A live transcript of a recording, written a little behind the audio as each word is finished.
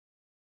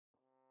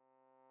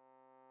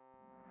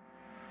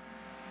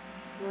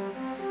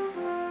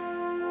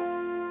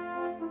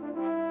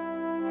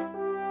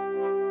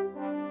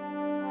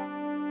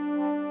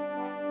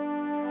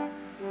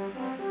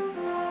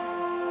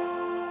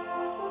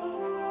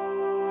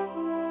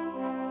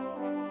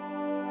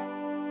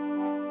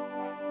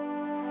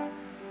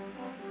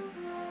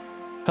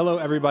Hello,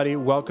 everybody.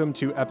 Welcome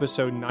to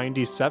episode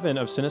 97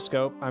 of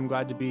Cinescope. I'm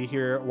glad to be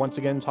here once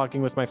again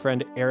talking with my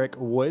friend Eric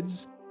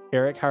Woods.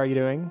 Eric, how are you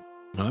doing?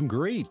 I'm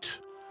great.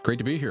 Great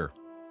to be here.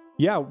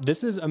 Yeah,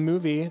 this is a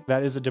movie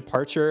that is a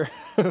departure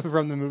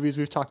from the movies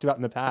we've talked about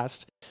in the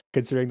past,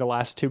 considering the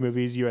last two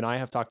movies you and I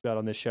have talked about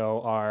on this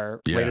show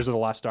are Raiders of the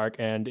Lost Ark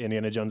and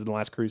Indiana Jones and the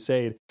Last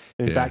Crusade.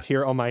 And in fact,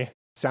 here on my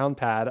sound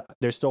pad,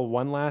 there's still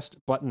one last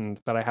button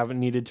that I haven't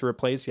needed to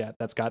replace yet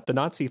that's got the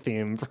Nazi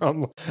theme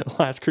from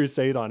Last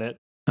Crusade on it,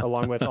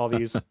 along with all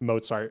these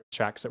Mozart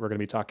tracks that we're going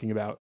to be talking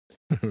about.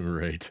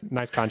 Right.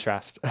 Nice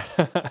contrast.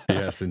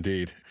 Yes,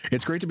 indeed.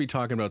 It's great to be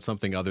talking about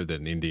something other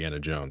than Indiana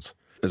Jones.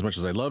 As much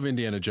as I love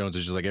Indiana Jones,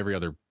 it's just like every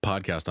other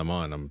podcast I'm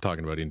on, I'm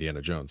talking about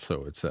Indiana Jones.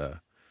 So it's,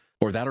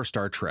 or that or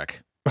Star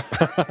Trek.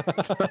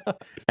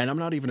 And I'm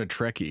not even a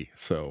Trekkie,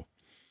 so.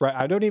 Right.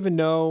 I don't even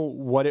know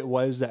what it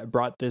was that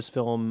brought this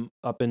film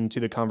up into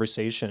the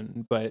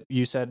conversation, but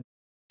you said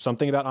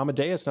something about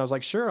Amadeus, and I was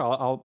like, sure,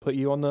 I'll put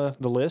you on the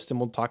list and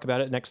we'll talk about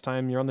it next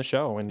time you're on the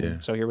show.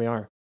 And so here we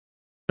are.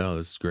 Oh,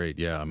 this is great.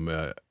 Yeah,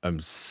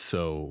 I'm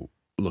so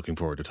looking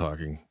forward to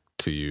talking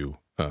to you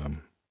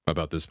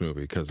about this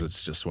movie because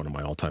it's just one of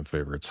my all-time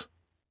favorites.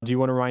 Do you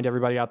want to remind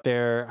everybody out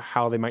there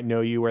how they might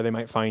know you, where they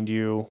might find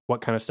you,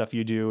 what kind of stuff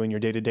you do in your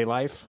day-to-day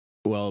life?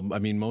 Well, I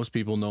mean, most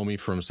people know me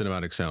from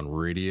Cinematic Sound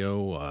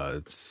Radio.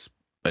 It's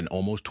an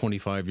almost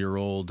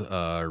 25-year-old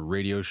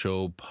radio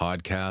show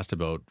podcast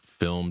about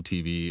film,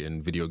 TV,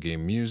 and video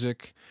game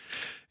music.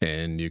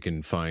 And you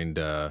can find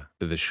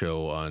the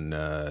show on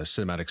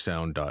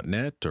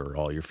cinematicsound.net or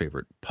all your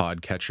favorite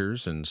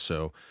podcatchers. And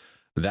so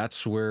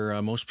that's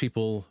where most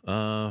people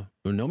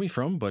know me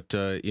from. But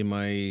in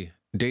my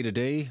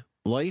day-to-day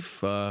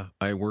life,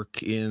 I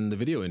work in the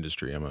video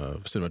industry. I'm a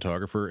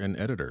cinematographer and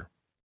editor.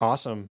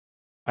 Awesome.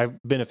 I've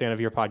been a fan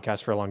of your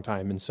podcast for a long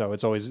time. And so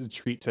it's always a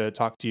treat to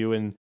talk to you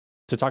and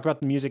to talk about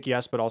the music,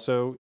 yes, but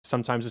also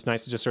sometimes it's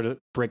nice to just sort of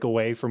break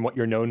away from what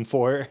you're known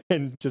for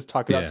and just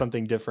talk about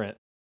something different.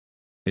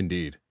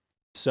 Indeed.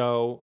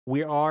 So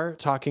we are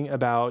talking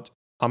about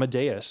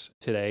Amadeus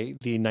today,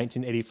 the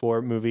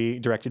 1984 movie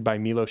directed by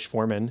Milos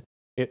Forman.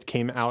 It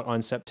came out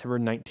on September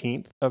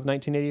 19th of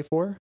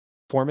 1984.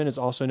 Forman is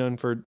also known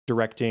for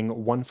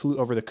directing One Flew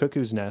Over the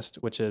Cuckoo's Nest,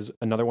 which is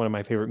another one of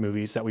my favorite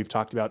movies that we've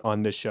talked about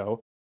on this show.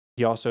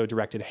 He also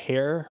directed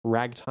Hair,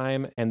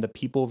 Ragtime, and The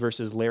People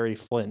vs. Larry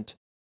Flint.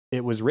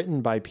 It was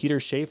written by Peter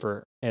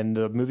Shaffer, and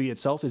the movie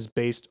itself is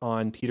based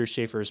on Peter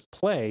Shaffer's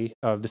play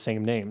of the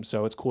same name.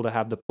 So it's cool to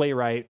have the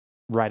playwright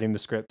writing the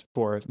script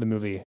for the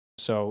movie.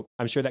 So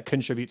I'm sure that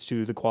contributes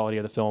to the quality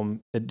of the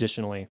film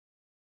additionally.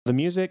 The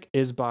music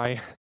is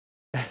by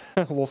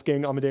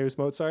Wolfgang Amadeus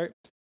Mozart.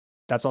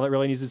 That's all that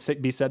really needs to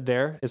be said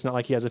there. It's not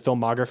like he has a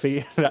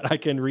filmography that I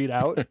can read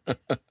out.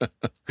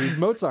 He's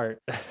Mozart.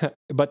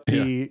 But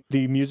the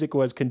music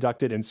was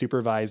conducted and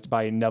supervised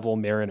by Neville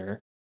Mariner.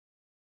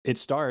 It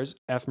stars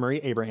F. Murray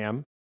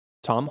Abraham,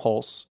 Tom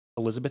Hulce,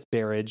 Elizabeth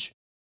Berridge,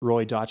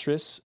 Roy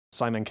Dotrice,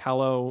 Simon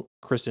Callow,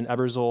 Kristen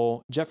Ebersole,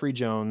 Jeffrey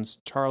Jones,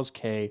 Charles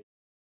Kay,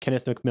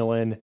 Kenneth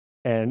McMillan,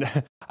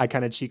 and I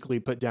kind of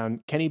cheekily put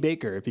down Kenny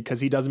Baker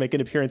because he does make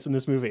an appearance in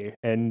this movie.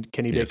 And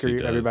Kenny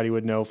Baker, everybody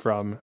would know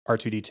from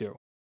R2-D2.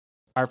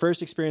 Our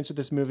first experience with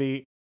this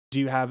movie, do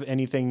you have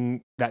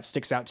anything that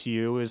sticks out to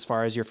you as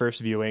far as your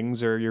first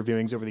viewings or your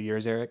viewings over the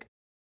years, Eric?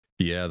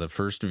 Yeah, the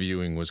first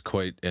viewing was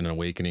quite an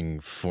awakening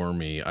for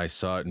me. I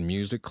saw it in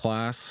music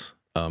class.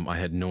 I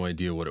had no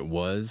idea what it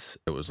was.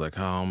 It was like,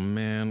 oh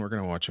man, we're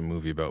going to watch a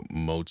movie about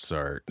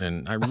Mozart.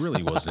 And I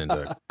really wasn't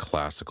into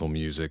classical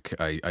music.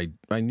 I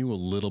knew a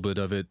little bit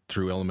of it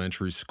through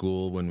elementary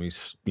school when we,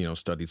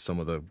 studied some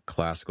of the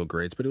classical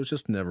greats, but it was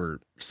just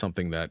never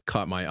something that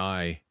caught my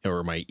eye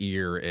or my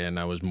ear. And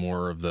I was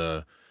more of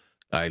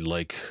I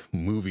like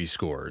movie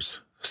scores.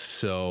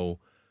 So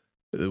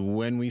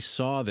when we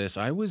saw this,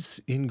 I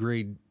was in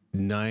grade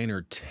 9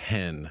 or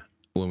 10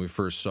 when we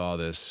first saw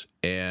this,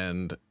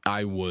 and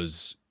I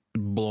was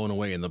blown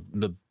away. And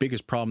the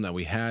biggest problem that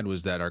we had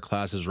was that our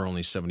classes were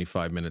only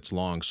 75 minutes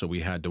long, so we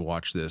had to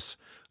watch this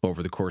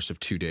over the course of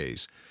 2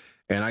 days.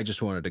 And I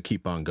just wanted to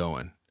keep on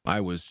going.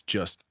 I was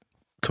just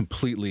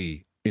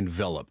completely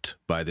enveloped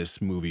by this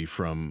movie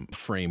from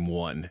frame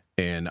one,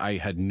 and I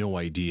had no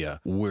idea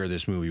where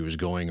this movie was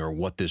going or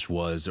what this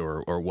was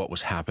or what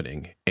was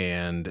happening.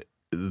 And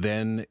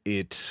then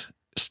it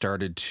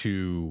started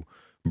to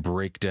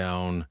break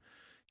down,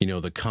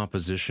 the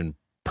composition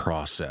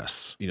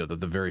process, the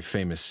very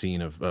famous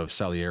scene of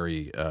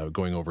Salieri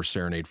going over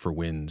Serenade for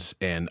Winds.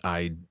 And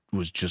I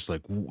was just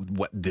like,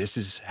 what? This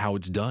is how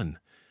it's done.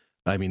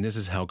 I mean, this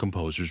is how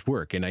composers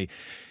work. And I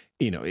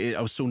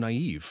was so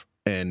naive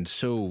and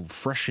so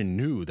fresh and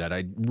new that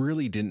I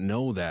really didn't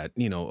know that,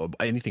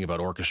 anything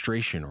about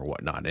orchestration or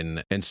whatnot.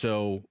 And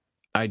so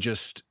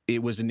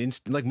it was an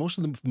instant, like most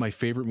of my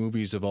favorite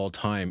movies of all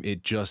time,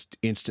 it just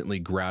instantly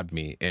grabbed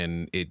me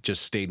and it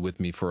just stayed with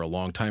me for a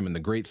long time. And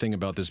the great thing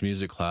about this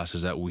music class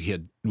is that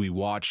we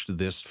watched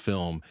this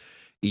film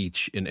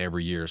each and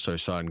every year. So I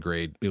saw it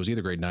it was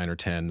either grade 9 or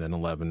 10, then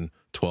 11,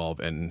 12.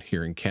 And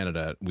here in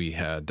Canada, we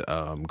had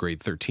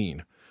grade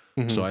 13.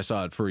 Mhm. So I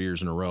saw it 4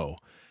 years in a row.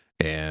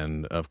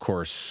 And of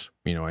course,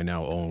 I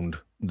now owned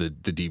the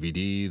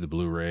DVD, the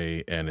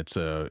Blu-ray, and it's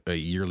a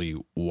yearly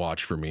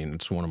watch for me. And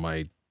it's one of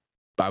my,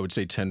 I would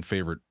say, 10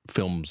 favorite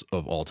films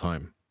of all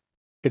time.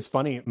 It's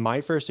funny.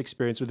 My first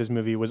experience with this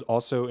movie was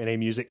also in a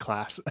music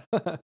class.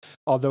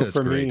 Although That's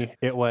for great. me,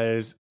 it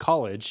was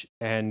college.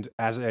 And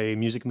as a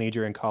music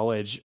major in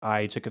college,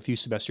 I took a few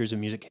semesters of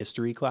music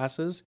history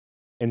classes.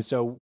 And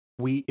so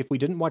if we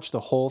didn't watch the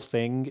whole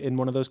thing in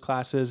one of those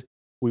classes,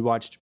 we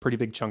watched pretty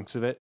big chunks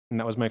of it. And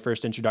that was my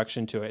first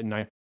introduction to it. And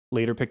I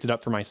later picked it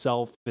up for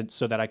myself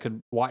so that I could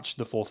watch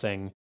the full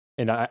thing.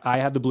 And I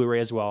had the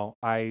Blu-ray as well.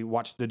 I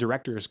watched the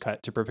director's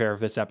cut to prepare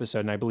for this episode,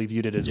 and I believe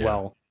you did as Yeah.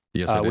 well.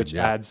 Yes, I did. Which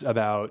Yeah. adds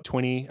about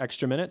 20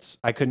 extra minutes.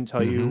 I couldn't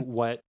tell you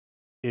what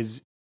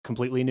is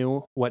completely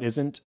new, what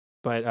isn't,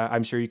 but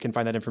I'm sure you can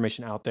find that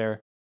information out there.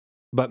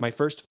 But my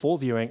first full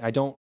viewing, I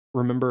don't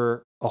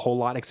remember a whole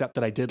lot except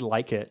that I did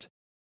like it.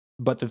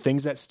 But the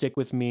things that stick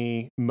with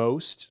me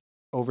most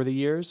over the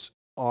years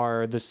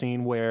are the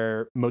scene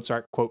where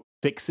Mozart, quote,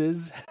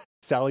 fixes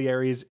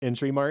Salieri's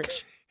entry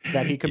march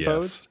that he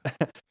composed.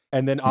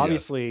 And then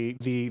obviously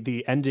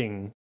the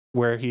ending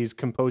where he's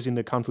composing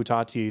the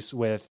Confutatis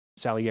with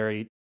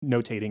Salieri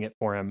notating it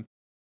for him.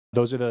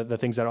 Those are the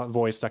things that have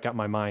always stuck out in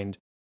my mind.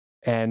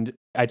 And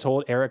I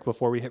told Eric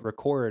before we hit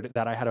record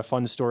that I had a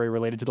fun story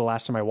related to the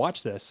last time I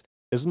watched this.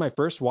 This is my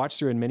first watch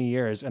through in many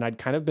years, and I'd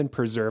kind of been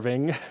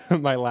preserving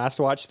my last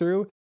watch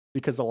through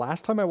because the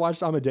last time I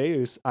watched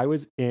Amadeus, I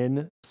was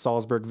in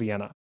Salzburg,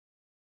 Vienna.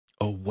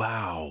 Oh,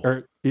 wow.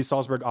 Or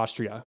Salzburg,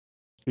 Austria.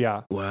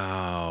 Yeah.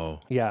 Wow.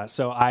 Yeah.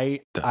 So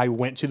I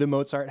went to the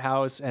Mozart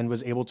house and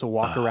was able to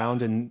walk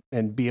around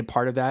and be a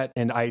part of that.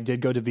 And I did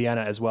go to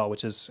Vienna as well,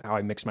 which is how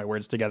I mix my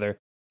words together.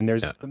 And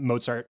there's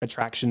Mozart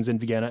attractions in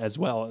Vienna as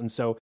well. And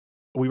so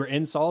we were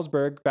in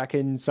Salzburg back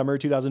in summer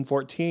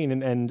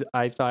 2014. And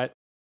I thought,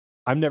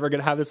 I'm never going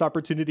to have this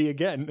opportunity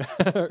again.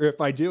 Or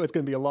if I do, it's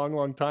going to be a long,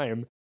 long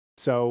time.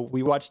 So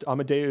we watched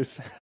Amadeus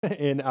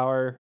in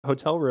our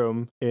hotel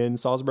room in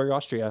Salzburg,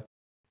 Austria.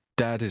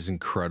 That is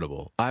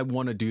incredible. I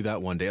want to do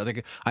that one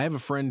day. I have a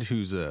friend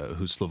who's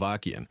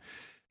Slovakian,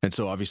 and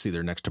so obviously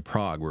they're next to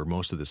Prague, where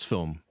most of this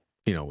film,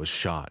 was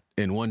shot.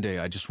 And one day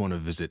I just want to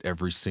visit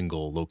every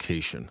single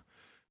location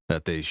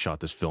that they shot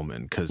this film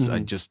in because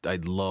I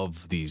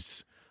love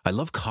these. I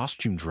love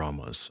costume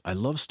dramas. I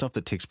love stuff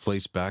that takes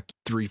place back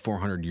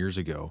 300-400 years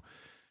ago,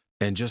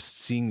 and just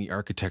seeing the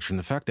architecture and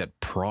the fact that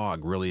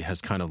Prague really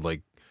has kind of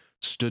like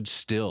stood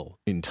still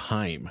in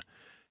time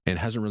and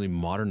hasn't really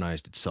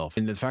modernized itself.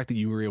 And the fact that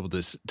you were able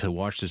to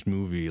watch this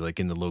movie like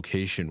in the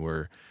location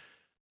where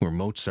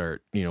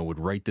Mozart, would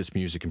write this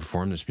music and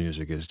perform this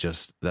music is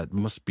just, that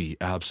must be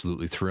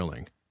absolutely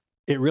thrilling.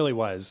 It really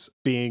was.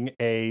 Being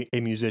a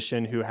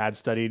musician who had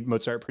studied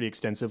Mozart pretty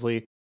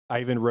extensively,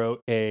 I even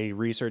wrote a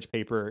research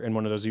paper in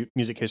one of those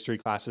music history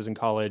classes in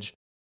college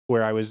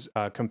where I was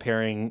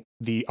comparing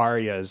the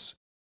arias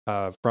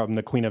from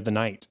the Queen of the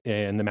Night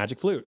and the Magic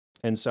Flute.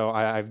 And so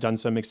I've done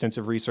some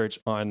extensive research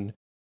on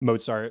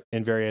Mozart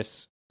in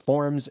various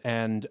forms.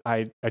 And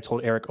I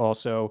told Eric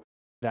also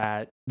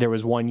that there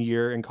was 1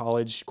 year in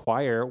college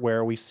choir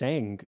where we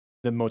sang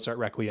the Mozart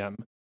Requiem.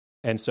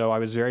 And so I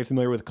was very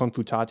familiar with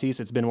Confutatis.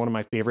 It's been one of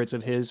my favorites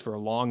of his for a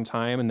long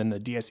time. And then the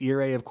Dies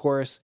Irae, of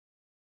course.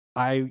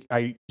 I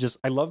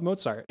love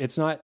Mozart. It's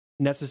not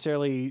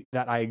necessarily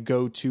that I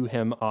go to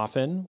him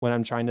often when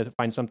I'm trying to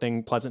find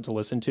something pleasant to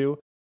listen to,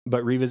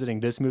 but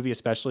revisiting this movie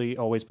especially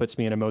always puts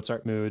me in a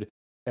Mozart mood.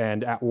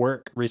 And at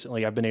work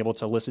recently, I've been able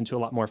to listen to a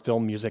lot more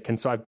film music. And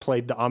so I've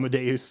played the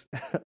Amadeus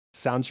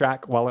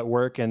soundtrack while at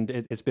work, and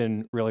it's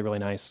been really, really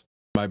nice.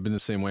 I've been the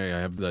same way. I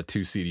have the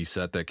 2 CD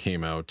set that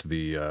came out,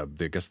 I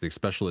guess the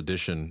special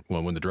edition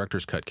when the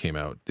director's cut came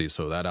out.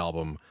 So that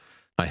album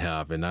I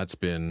have, and that's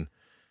been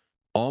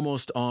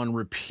almost on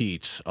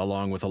repeat,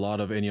 along with a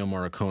lot of Ennio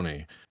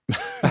Morricone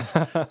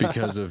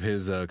because of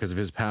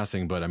his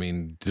passing. But I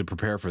mean, to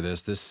prepare for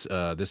this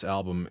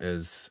album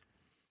is.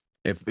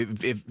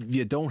 If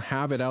you don't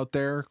have it out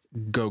there,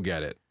 go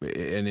get it.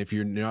 And if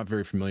you're not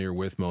very familiar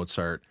with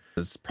Mozart,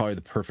 it's probably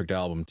the perfect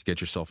album to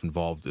get yourself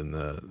involved in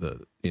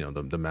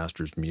the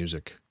master's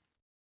music.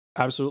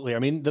 Absolutely. I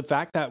mean, the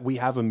fact that we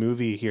have a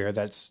movie here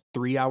that's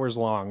 3 hours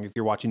long, if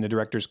you're watching the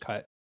director's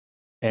cut,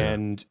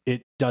 and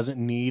it doesn't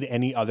need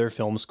any other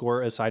film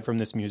score aside from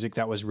this music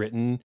that was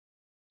written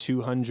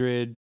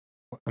 200,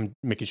 I'm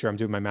making sure I'm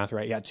doing my math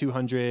right. Yeah,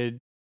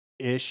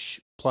 200-ish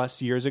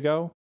plus years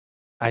ago.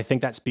 I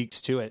think that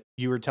speaks to it.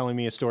 You were telling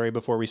me a story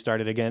before we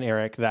started again,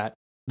 Eric, that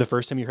the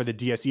first time you heard the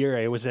Dies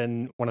Irae was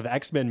in one of the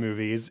X-Men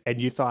movies, and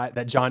you thought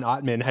that John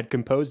Ottman had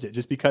composed it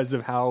just because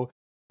of how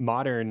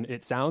modern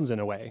it sounds in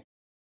a way.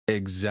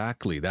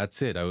 Exactly. That's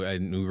it.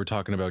 We were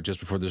talking about just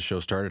before this show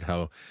started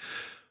how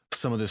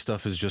some of this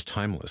stuff is just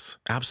timeless,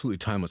 absolutely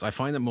timeless. I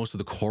find that most of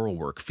the choral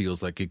work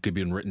feels like it could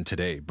be written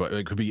today, but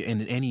it could be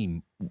in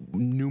any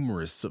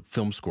numerous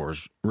film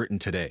scores written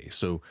today.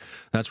 So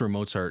that's where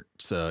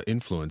Mozart's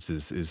influence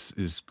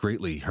is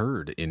greatly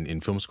heard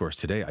in film scores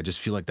today. I just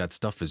feel like that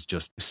stuff is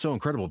just so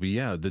incredible. But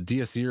yeah, the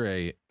Dies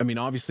Irae, I mean,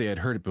 obviously I'd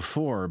heard it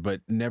before,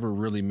 but never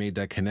really made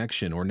that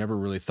connection, or never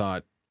really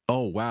thought,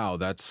 oh, wow,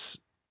 that's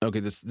okay.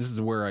 This is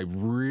where I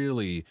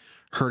really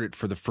heard it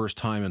for the first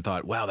time and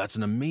thought, wow, that's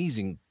an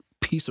amazing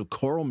piece of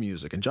choral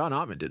music. And John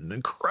Ottman did an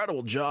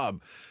incredible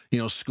job,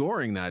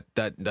 scoring that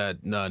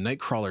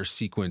Nightcrawler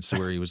sequence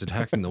where he was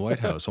attacking the White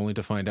House, only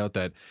to find out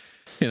that,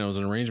 it was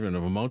an arrangement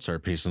of a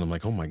Mozart piece. And I'm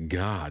like, oh my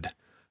God,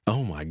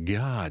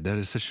 that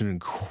is such an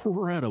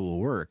incredible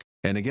work.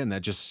 And again,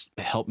 that just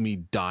helped me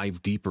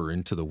dive deeper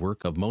into the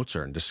work of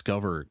Mozart and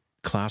discover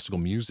classical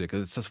music.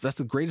 That's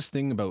the greatest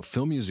thing about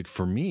film music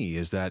for me,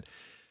 is that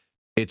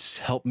it's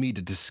helped me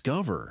to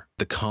discover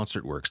the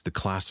concert works, the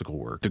classical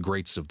work, the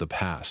greats of the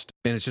past.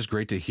 And it's just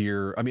great to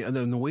hear. I mean,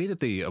 and the way that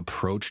they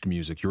approached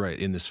music, you're right,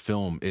 in this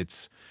film,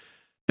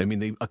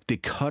 they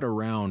cut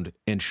around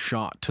and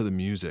shot to the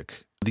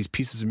music. These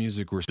pieces of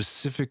music were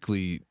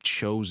specifically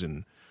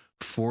chosen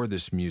for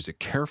this music,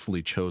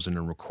 carefully chosen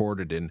and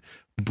recorded and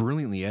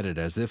brilliantly edited,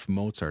 as if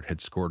Mozart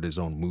had scored his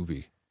own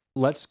movie.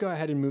 Let's go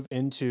ahead and move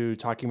into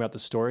talking about the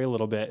story a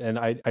little bit. And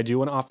I do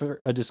want to offer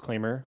a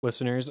disclaimer.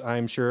 Listeners,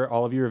 I'm sure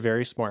all of you are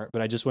very smart,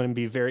 but I just want to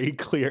be very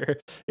clear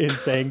in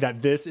saying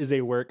that this is a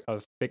work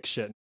of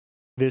fiction.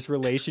 This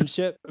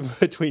relationship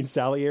between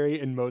Salieri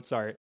and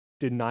Mozart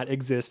did not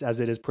exist as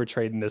it is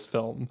portrayed in this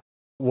film.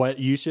 What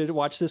you should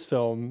watch this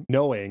film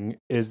knowing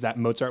is that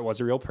Mozart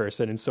was a real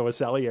person, and so is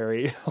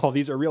Salieri. All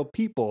these are real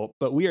people,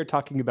 but we are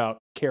talking about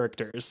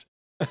characters,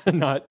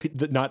 not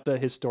the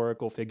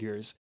historical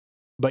figures.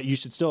 But you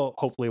should still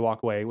hopefully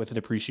walk away with an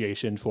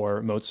appreciation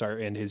for Mozart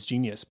and his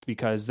genius,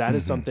 because that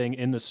is something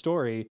in the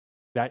story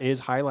that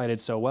is highlighted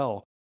so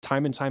well.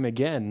 Time and time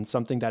again,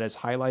 something that is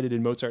highlighted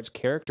in Mozart's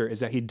character is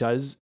that he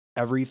does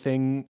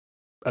everything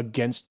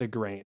against the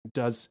grain,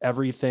 does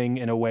everything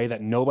in a way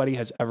that nobody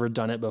has ever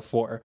done it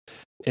before.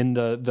 In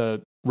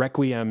the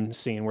Requiem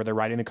scene where they're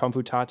writing the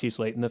Confutatis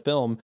late in the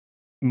film,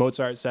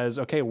 Mozart says,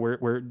 okay,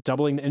 we're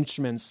doubling the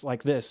instruments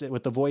like this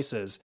with the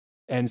voices.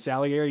 And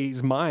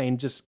Salieri's mind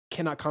just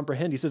cannot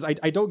comprehend. He says, I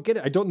don't get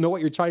it. I don't know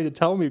what you're trying to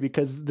tell me,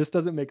 because this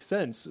doesn't make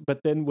sense. But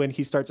then when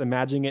he starts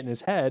imagining it in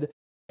his head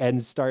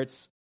and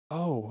starts,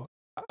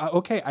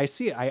 okay, I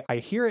see it. I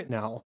hear it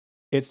now.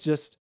 It's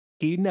just,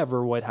 he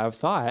never would have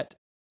thought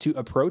to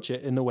approach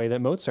it in the way that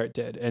Mozart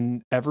did.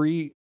 And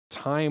every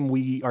time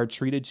we are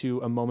treated to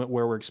a moment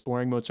where we're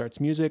exploring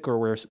Mozart's music, or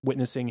we're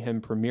witnessing him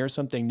premiere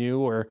something new,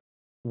 or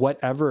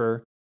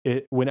whatever,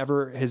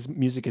 whenever his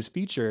music is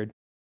featured,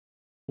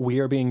 we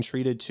are being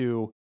treated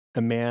to a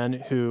man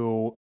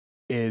who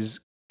is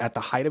at the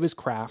height of his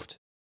craft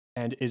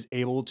and is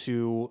able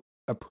to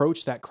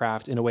approach that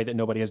craft in a way that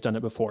nobody has done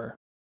it before.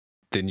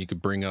 Then you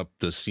could bring up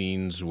the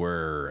scenes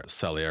where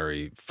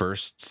Salieri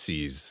first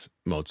sees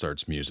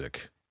Mozart's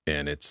music,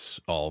 and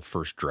it's all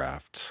first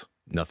drafts.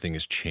 Nothing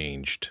has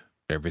changed.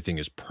 Everything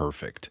is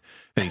perfect.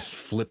 And he's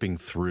flipping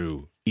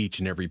through each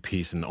and every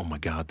piece, and oh my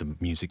God, the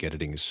music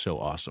editing is so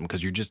awesome,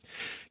 because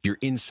you're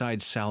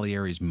inside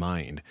Salieri's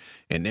mind,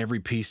 and every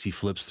piece he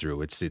flips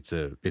through, it's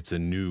a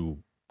new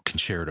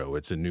concerto,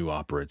 it's a new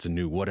opera, it's a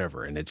new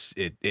whatever, and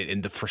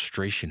and the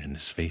frustration in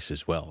his face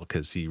as well,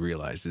 because he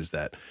realizes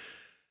that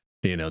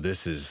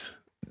this is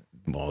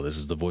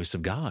the voice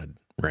of God.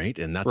 Right.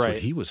 And that's what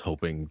he was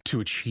hoping to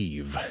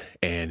achieve.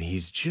 And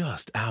he's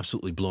just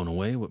absolutely blown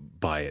away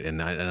by it. And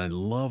I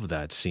love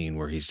that scene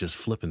where he's just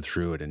flipping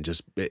through it, and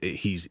just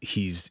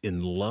he's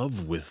in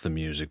love with the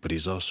music, but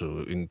he's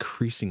also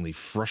increasingly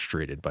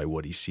frustrated by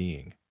what he's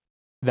seeing.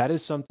 That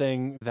is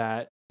something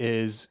that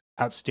is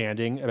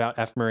outstanding about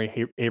F.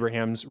 Murray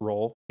Abraham's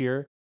role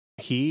here.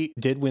 He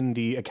did win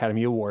the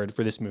Academy Award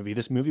for this movie.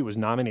 This movie was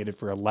nominated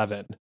for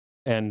 11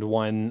 and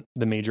won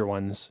the major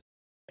ones.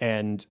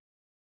 And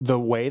the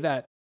way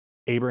that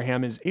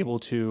Abraham is able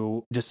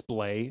to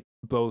display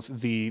both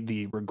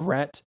the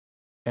regret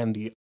and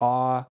the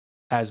awe,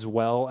 as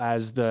well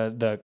as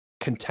the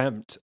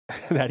contempt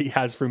that he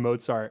has for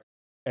Mozart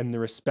and the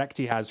respect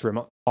he has for him,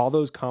 all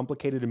those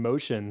complicated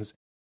emotions,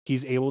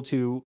 he's able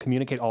to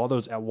communicate all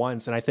those at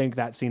once. And I think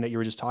that scene that you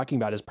were just talking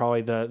about is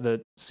probably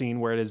the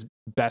scene where it is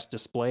best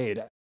displayed.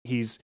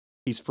 He's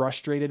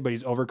frustrated, but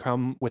he's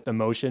overcome with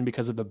emotion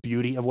because of the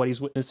beauty of what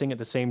he's witnessing at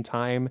the same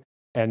time.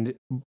 And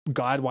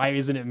God, why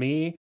isn't it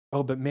me?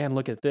 Oh, but man,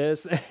 look at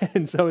this.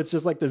 And so it's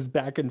just like this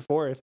back and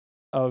forth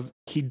of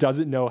he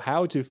doesn't know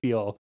how to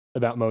feel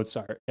about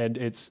Mozart. And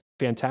it's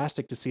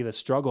fantastic to see the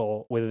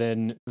struggle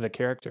within the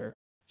character.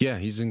 Yeah,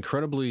 he's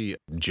incredibly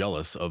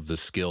jealous of the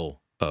skill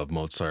of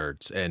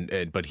Mozart,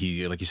 but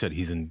he, like you said,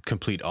 he's in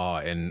complete awe.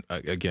 And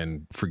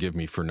again, forgive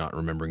me for not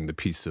remembering the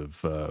piece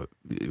of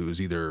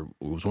it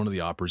was one of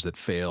the operas that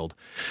failed,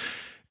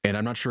 and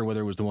I'm not sure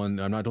whether it was the one.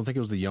 I don't think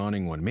it was the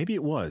yawning one. Maybe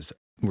it was,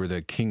 where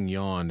the king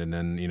yawned, and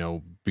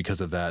then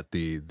because of that,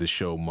 the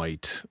show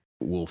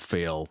will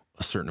fail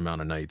a certain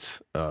amount of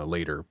nights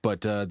later.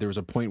 But there was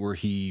a point where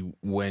he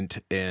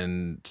went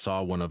and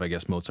saw one of, I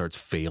guess, Mozart's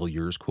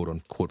failures, quote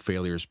unquote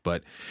failures.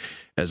 But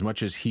as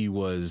much as he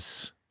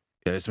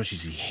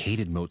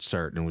hated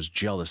Mozart and was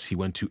jealous, he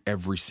went to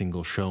every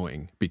single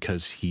showing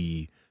because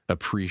he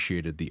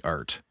appreciated the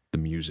art, the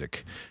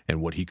music,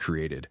 and what he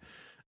created,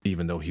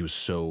 even though he was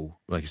so,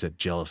 like I said,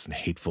 jealous and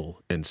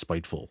hateful and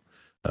spiteful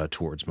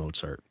towards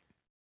Mozart.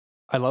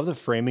 I love the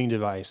framing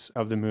device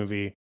of the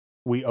movie.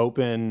 We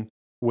open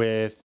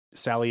with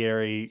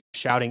Salieri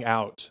shouting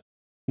out,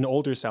 an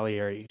older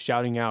Salieri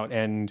shouting out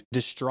and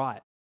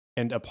distraught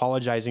and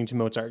apologizing to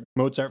Mozart.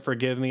 Mozart,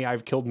 forgive me,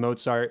 I've killed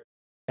Mozart.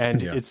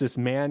 And it's this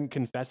man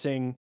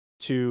confessing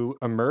to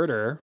a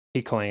murder,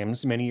 he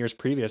claims, many years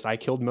previous. I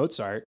killed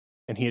Mozart,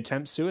 and he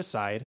attempts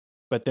suicide.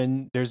 But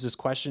then there's this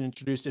question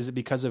introduced: is it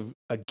because of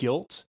a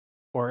guilt,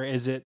 or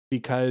is it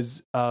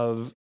because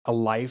of a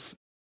life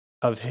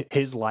of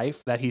his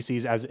life that he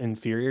sees as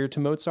inferior to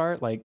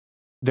Mozart? Like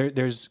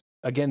there's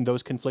again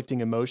those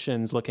conflicting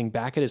emotions looking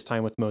back at his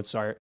time with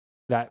Mozart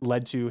that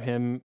led to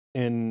him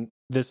in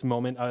this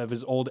moment of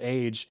his old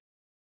age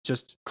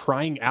just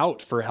crying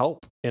out for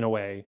help in a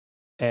way.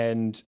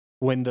 And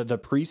when the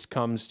priest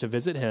comes to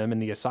visit him in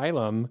the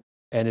asylum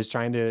and is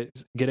trying to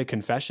get a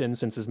confession,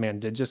 since this man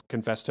did just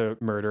confess to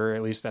murder,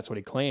 at least that's what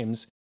he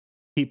claims,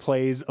 he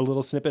plays a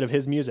little snippet of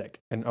his music.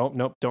 And oh,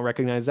 nope, don't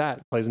recognize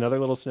that. Plays another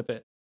little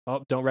snippet.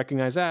 Oh, don't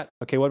recognize that.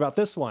 Okay, what about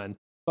this one?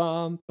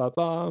 Bum, ba,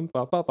 bum,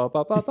 ba, ba, ba,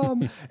 ba, ba,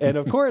 bum. And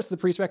of course, the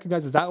priest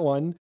recognizes that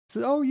one.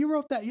 Says, oh, you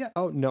wrote that? Yeah.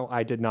 Oh, no,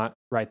 I did not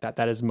write that.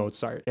 That is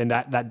Mozart. And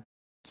that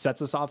sets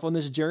us off on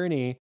this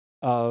journey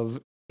of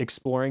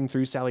exploring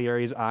through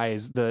Salieri's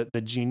eyes the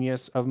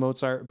genius of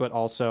Mozart, but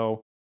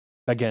also,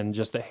 again,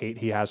 just the hate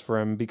he has for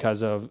him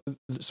because of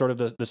sort of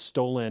the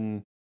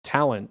stolen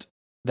talent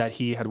that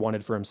he had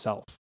wanted for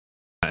himself.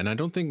 And I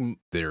don't think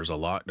there's a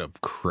lot of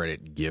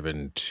credit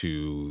given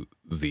to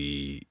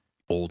the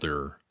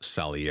older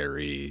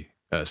Salieri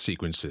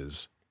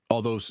sequences.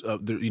 Although,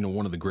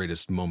 one of the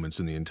greatest moments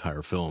in the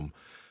entire film,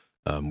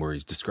 where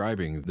he's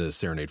describing the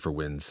Serenade for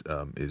Winds,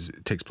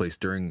 takes place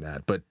during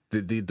that. But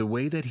the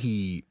way that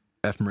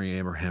F. Murray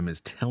Abraham is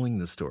telling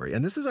the story,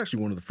 and this is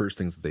actually one of the first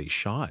things that they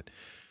shot.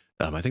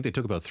 I think they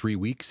took about 3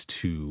 weeks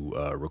to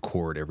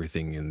record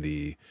everything in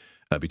the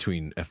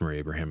between F. Murray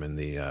Abraham and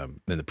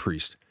the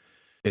priest.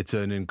 It's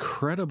an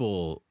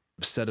incredible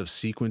set of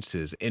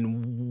sequences,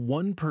 and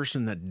one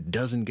person that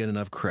doesn't get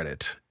enough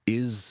credit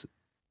is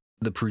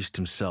the priest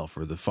himself,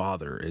 or the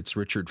father. It's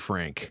Richard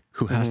Frank,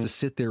 who has to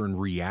sit there and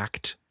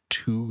react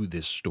to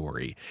this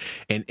story.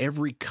 And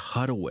every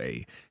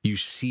cutaway, you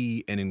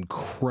see an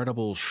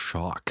incredible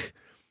shock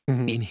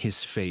in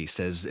his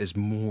face as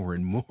more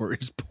and more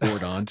is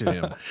poured onto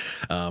him.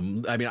 I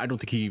mean, I don't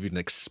think he even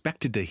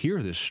expected to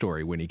hear this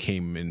story when he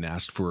came and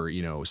asked for,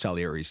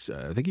 Salieri's,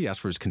 I think he asked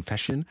for his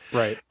confession.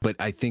 Right. But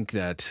I think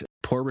that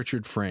poor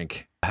Richard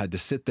Frank had to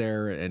sit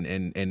there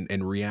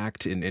and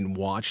react and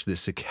watch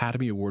this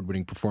Academy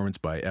Award-winning performance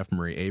by F.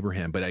 Murray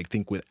Abraham. But I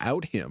think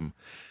without him,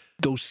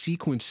 those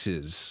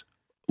sequences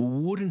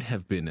wouldn't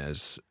have been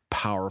as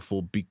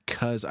powerful,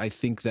 because I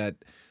think that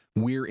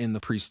we're in the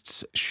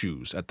priest's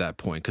shoes at that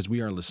point, because we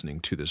are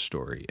listening to this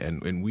story,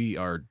 and we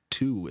are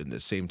too in the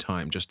same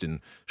time just in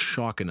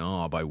shock and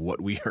awe by what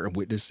we are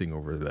witnessing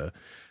over the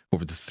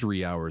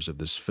 3 hours of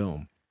this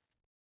film.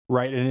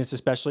 Right, and it's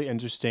especially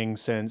interesting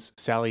since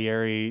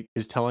Salieri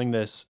is telling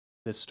this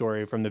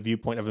story from the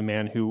viewpoint of a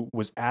man who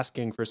was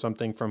asking for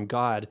something from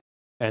God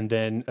and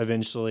then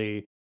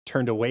eventually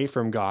turned away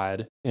from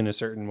God in a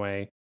certain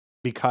way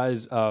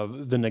because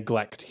of the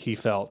neglect he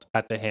felt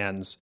at the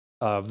hands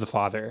of the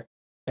Father.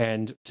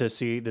 And to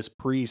see this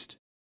priest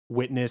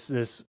witness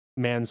this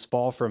man's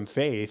fall from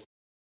faith,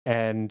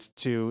 and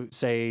to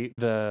say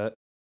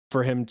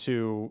for him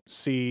to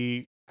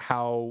see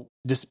how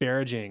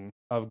disparaging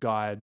of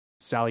God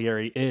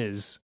Salieri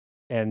is,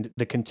 and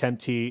the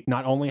contempt he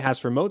not only has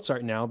for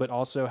Mozart now, but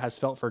also has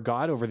felt for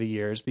God over the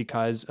years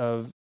because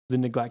of the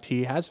neglect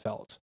he has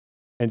felt.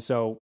 And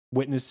so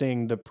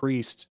witnessing the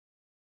priest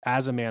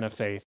as a man of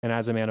faith and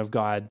as a man of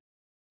God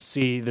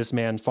see this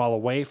man fall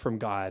away from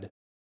God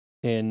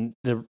in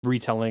the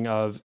retelling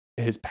of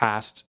his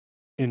past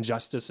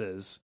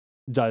injustices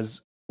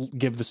does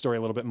give the story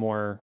a little bit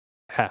more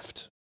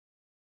heft.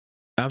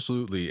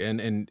 Absolutely.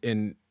 And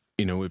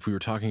if we were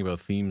talking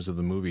about themes of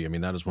the movie, I mean,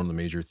 that is one of the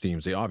major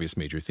themes. The obvious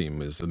major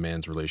theme is the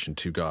man's relation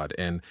to God.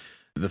 And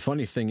the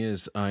funny thing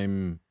is, I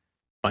am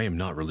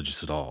not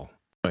religious at all.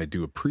 I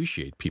do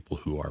appreciate people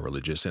who are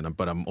religious,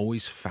 but I'm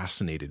always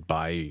fascinated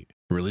by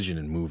religion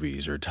in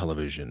movies or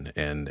television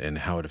and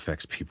how it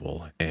affects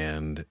people,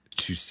 and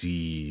to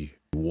see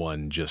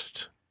one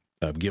just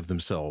give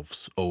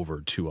themselves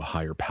over to a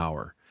higher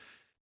power.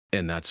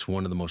 And that's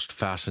one of the most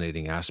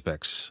fascinating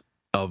aspects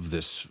of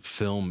this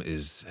film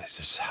is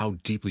just how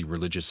deeply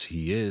religious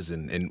he is.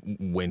 And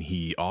when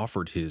he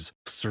offered his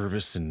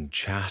service and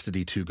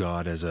chastity to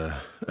God as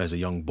a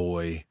young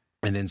boy,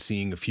 and then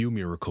seeing a few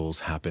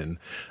miracles happen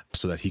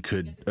so that he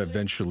could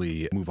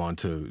eventually move on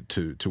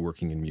to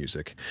working in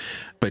music.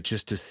 But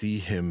just to see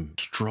him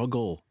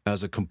struggle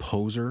as a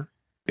composer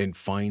and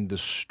find the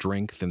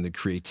strength and the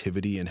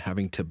creativity and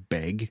having to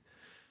beg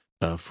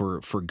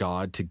for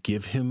God to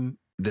give him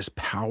this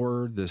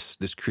power, this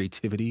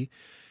creativity,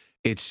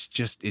 it's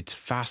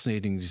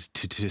fascinating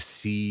to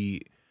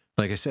see,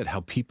 like I said,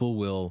 how people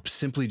will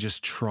simply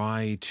just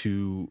try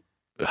to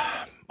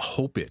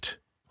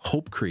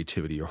hope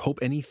creativity or hope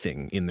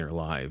anything in their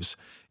lives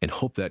and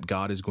hope that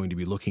God is going to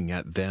be looking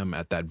at them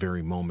at that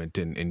very moment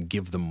and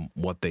give them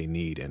what they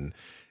need.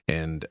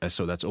 And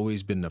so that's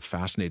always been a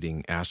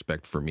fascinating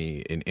aspect for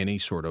me in any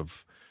sort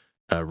of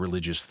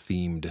religious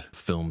themed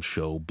film,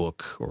 show,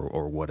 book,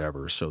 or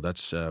whatever. So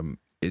that's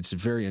it's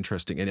very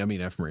interesting. And I mean,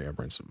 F. Murray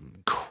Abrams,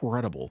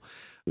 incredible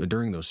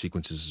during those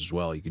sequences as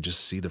well. You could just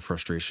see the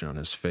frustration on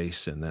his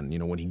face. And then,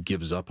 when he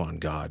gives up on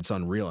God, it's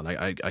unreal. And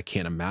I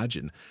can't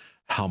imagine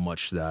how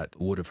much that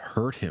would have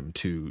hurt him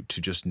to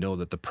just know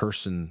that the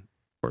person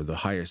or the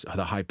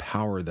high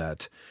power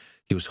that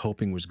he was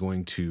hoping was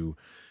going to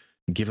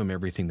give him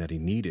everything that he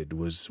needed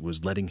was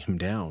letting him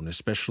down,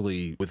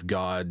 especially with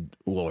God.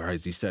 Well,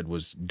 as he said,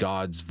 was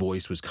God's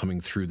voice was coming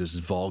through this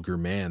vulgar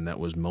man that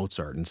was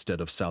Mozart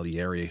instead of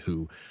Salieri,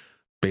 who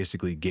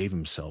basically gave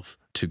himself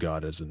to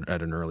God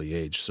at an early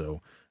age.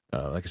 So,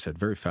 like I said,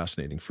 very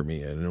fascinating for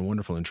me and a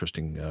wonderful,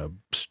 interesting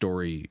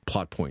story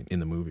plot point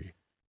in the movie.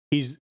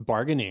 He's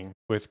bargaining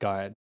with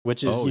God,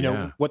 which is,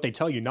 what they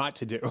tell you not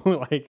to do.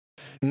 Like,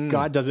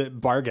 God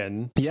doesn't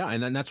bargain. Yeah,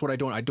 and that's what I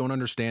don't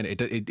understand.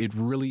 It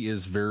really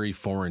is very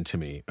foreign to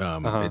me.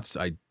 I'm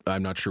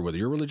not sure whether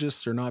you're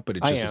religious or not, but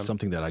it's just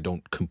something that I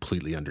don't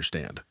completely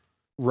understand.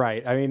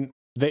 Right. I mean,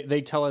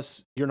 they tell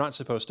us you're not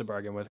supposed to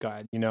bargain with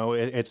God.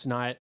 It's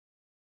not,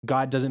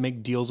 God doesn't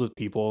make deals with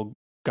people.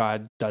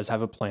 God does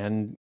have a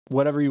plan.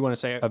 Whatever you want to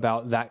say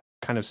about that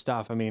kind of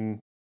stuff. I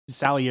mean,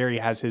 Salieri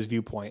has his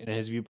viewpoint, and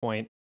his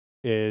viewpoint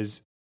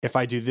is, if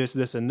I do this,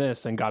 this, and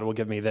this, then God will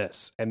give me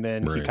this. And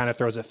then he kind of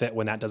throws a fit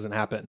when that doesn't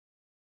happen.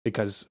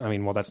 Because,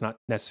 that's not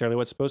necessarily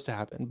what's supposed to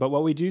happen. But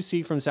what we do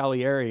see from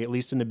Salieri, at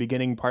least in the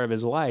beginning part of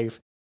his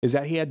life, is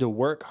that he had to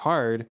work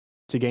hard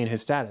to gain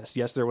his status.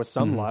 Yes, there was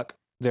some luck.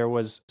 There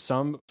was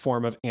some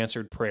form of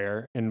answered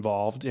prayer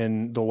involved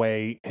in the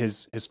way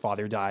his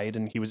father died,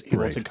 and he was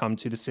able to come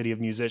to the city of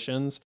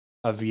musicians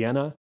of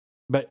Vienna.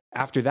 But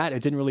after that,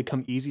 it didn't really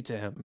come easy to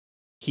him.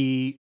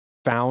 He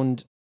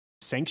found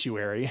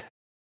sanctuary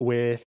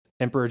with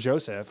Emperor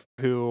Joseph,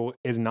 who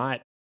is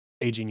not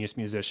a genius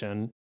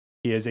musician.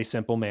 He is a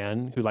simple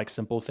man who likes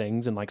simple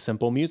things and likes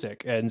simple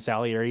music. And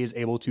Salieri is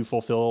able to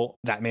fulfill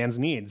that man's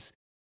needs.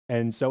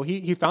 And so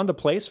he found a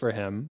place for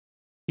him.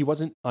 He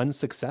wasn't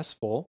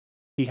unsuccessful.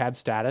 He had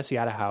status. He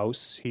had a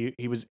house.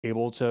 He was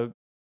able to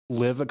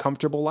live a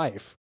comfortable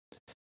life.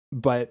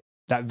 But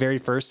that very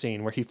first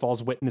scene where he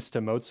falls witness to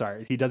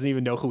Mozart, he doesn't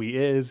even know who he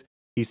is.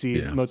 He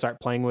sees Mozart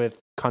playing with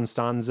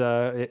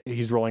Constanza.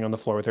 He's rolling on the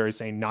floor with her. He's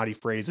saying naughty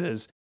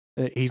phrases.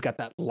 He's got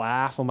that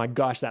laugh. Oh my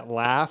gosh, that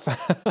laugh.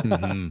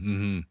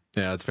 Yeah,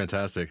 that's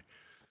fantastic.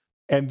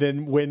 And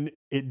then when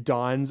it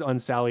dawns on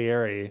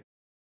Salieri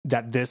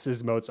that this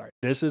is Mozart,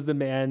 this is the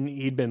man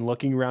he'd been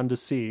looking around to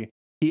see,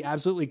 he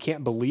absolutely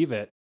can't believe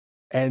it.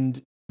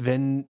 And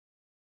then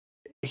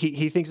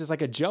he thinks it's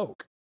like a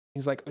joke.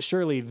 He's like,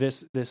 surely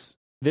this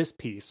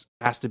piece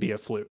has to be a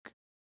fluke.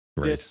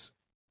 Right.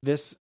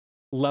 This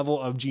level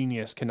of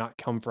genius cannot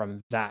come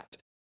from that.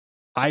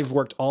 I've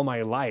worked all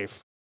my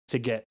life to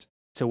get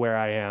to where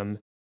I am,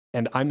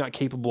 and I'm not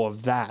capable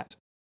of that.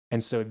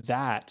 And so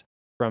that,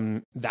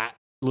 from that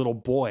little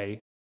boy,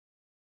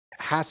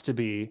 has to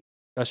be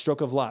a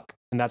stroke of luck,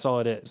 and that's all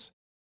it is.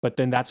 But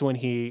then that's when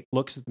he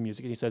looks at the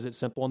music and he says it's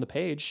simple on the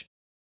page,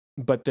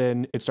 but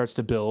then it starts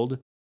to build,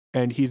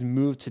 and he's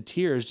moved to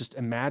tears just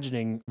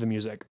imagining the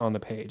music on the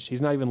page.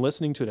 He's not even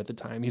listening to it at the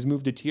time. He's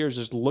moved to tears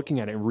just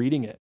looking at it and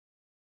reading it.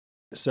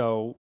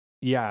 So,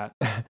 yeah,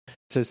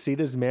 to see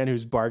this man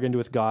who's bargained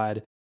with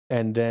God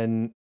and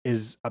then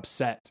is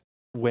upset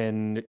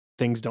when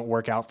things don't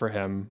work out for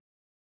him.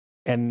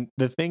 And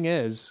the thing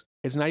is,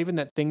 it's not even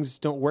that things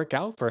don't work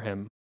out for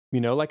him.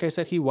 Like I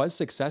said, he was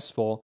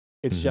successful.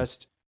 It's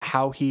just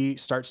how he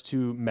starts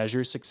to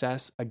measure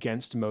success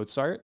against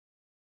Mozart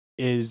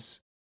is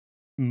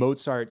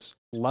Mozart's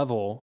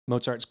level,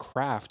 Mozart's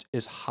craft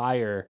is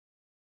higher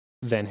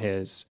than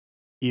his,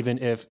 even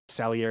if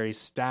Salieri's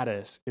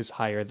status is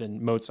higher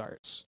than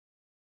Mozart's.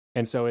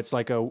 And so it's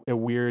like a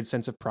weird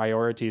sense of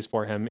priorities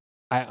for him.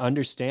 I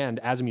understand,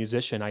 as a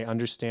musician, I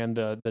understand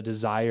the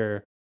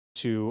desire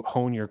to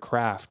hone your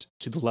craft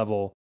to the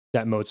level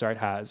that Mozart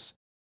has.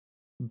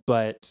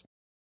 But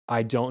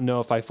I don't know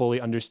if I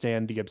fully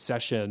understand the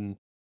obsession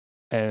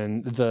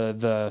and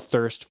the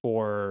thirst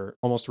for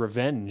almost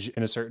revenge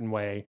in a certain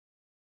way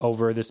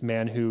over this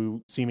man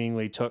who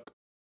seemingly took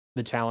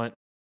the talent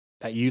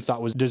that you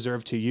thought was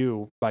deserved to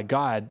you by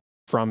God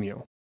from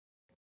you.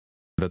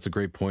 That's a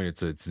great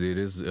point. It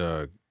is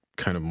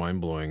kind of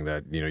mind blowing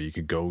that you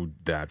could go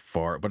that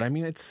far. But I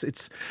mean,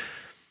 it's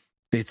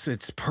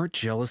It's part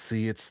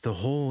jealousy. It's the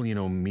whole,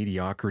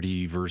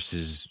 mediocrity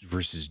versus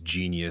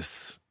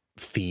genius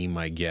theme,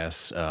 I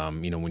guess.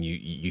 When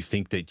you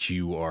think that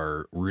you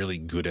are really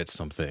good at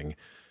something,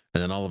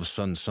 and then all of a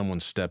sudden someone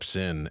steps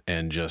in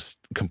and just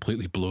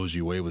completely blows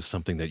you away with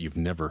something that you've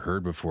never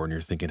heard before, and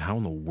you're thinking, how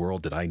in the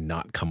world did I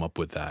not come up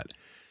with that?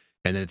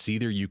 And then it's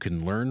either you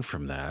can learn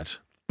from that,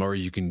 or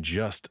you can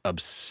just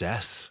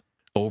obsess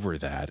over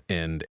that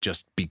and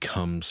just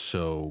become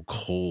so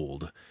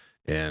cold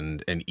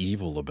and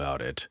evil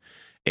about it.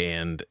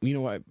 And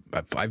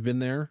I've been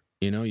there.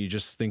 You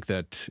just think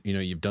that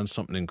you've done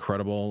something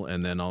incredible,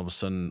 and then all of a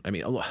sudden, I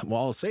mean, well,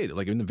 I'll say it,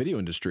 like in the video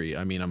industry.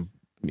 I mean, I'm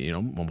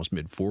almost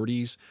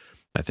mid-40s.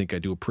 I think I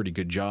do a pretty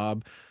good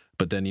job.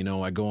 But then,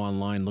 I go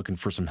online looking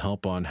for some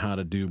help on how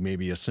to do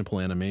maybe a simple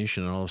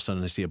animation, and all of a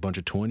sudden I see a bunch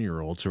of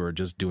 20-year-olds who are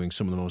just doing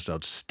some of the most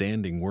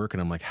outstanding work, and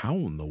I'm like, how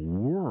in the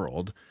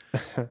world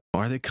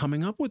are they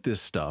coming up with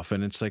this stuff?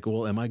 And it's like,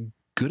 well, am I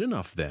good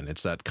enough then?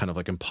 It's that kind of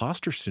like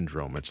imposter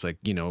syndrome. It's like,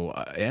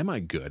 am I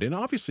good? And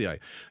obviously I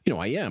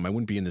am. I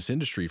wouldn't be in this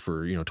industry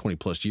for, 20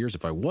 plus years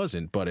if I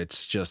wasn't, but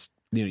it's just,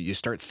 you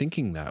start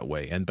thinking that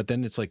way. But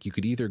then it's like, you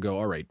could either go,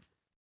 all right,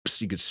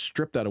 so you could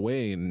strip that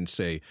away and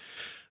say,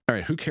 all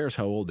right, who cares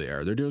how old they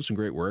are? They're doing some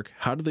great work.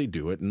 How do they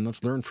do it? And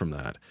let's learn from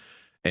that.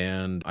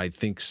 And I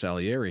think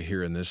Salieri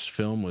here in this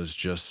film was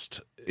just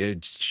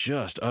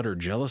utter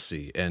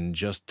jealousy, and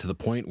just to the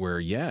point where,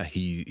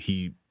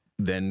 he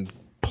then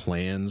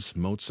plans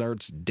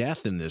Mozart's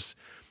death in this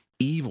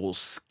evil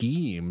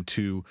scheme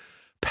to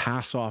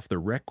pass off the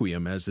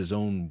Requiem as his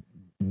own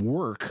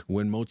work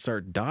when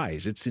Mozart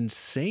dies. It's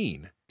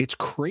insane. It's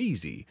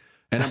crazy.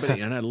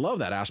 And I love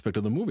that aspect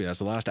of the movie. That's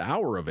the last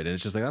hour of it. And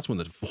it's just like, that's when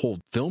the whole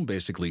film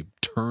basically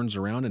turns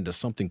around into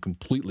something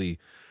completely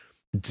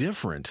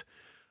different.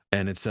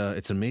 And it's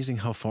amazing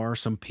how far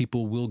some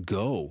people will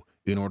go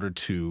in order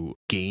to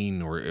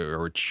gain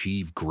or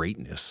achieve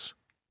greatness.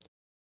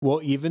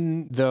 Well,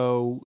 even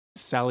though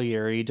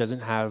Salieri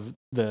doesn't have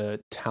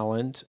the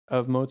talent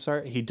of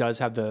Mozart, he does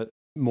have the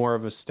more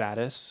of a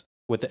status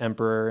with the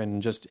emperor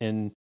and just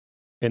in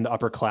the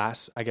upper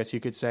class, I guess you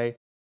could say.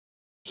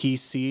 He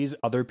sees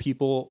other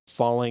people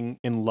falling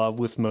in love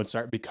with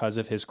Mozart because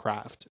of his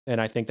craft.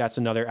 And I think that's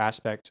another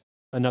aspect,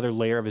 another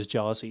layer of his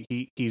jealousy.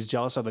 He's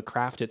jealous of the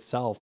craft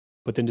itself,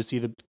 but then to see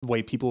the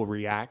way people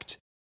react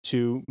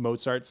to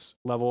Mozart's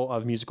level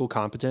of musical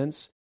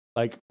competence.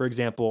 Like, for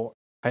example,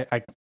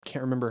 I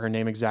can't remember her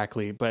name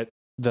exactly, but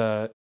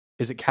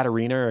is it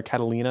Katerina or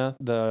Catalina,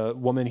 the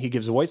woman he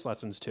gives voice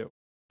lessons to?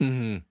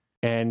 Mm-hmm.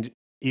 And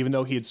even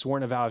though he had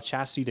sworn a vow of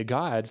chastity to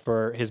God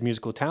for his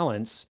musical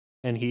talents,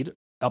 and he'd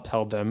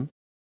upheld them,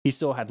 he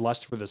still had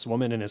lust for this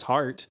woman in his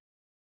heart.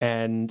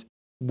 And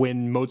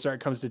when Mozart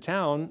comes to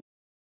town,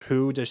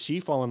 who does she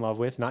fall in love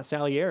with? Not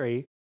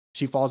Salieri.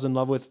 She falls in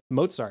love with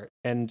Mozart.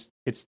 And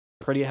it's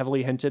pretty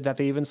heavily hinted that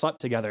they even slept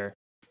together.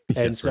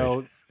 And so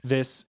right.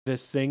 this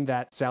thing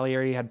that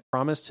Salieri had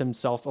promised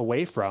himself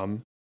away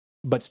from,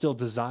 but still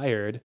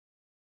desired,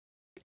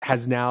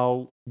 has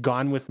now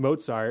gone with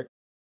Mozart.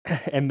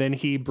 And then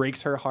he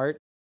breaks her heart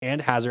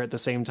and has her at the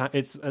same time.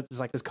 It's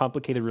like this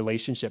complicated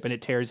relationship, and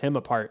it tears him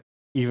apart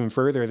even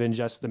further than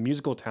just the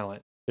musical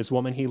talent. This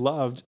woman he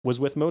loved was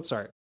with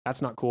Mozart.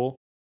 That's not cool.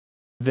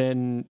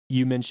 Then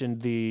you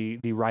mentioned the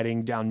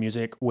writing down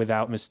music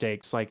without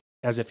mistakes, like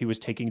as if he was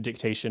taking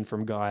dictation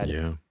from God.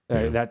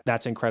 Yeah.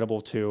 That's incredible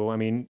too. I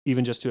mean,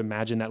 even just to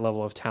imagine that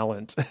level of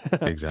talent.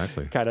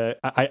 Exactly.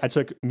 I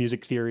took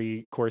music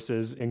theory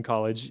courses in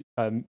college,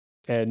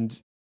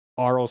 and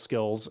oral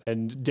skills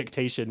and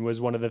dictation was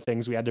one of the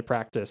things we had to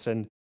practice.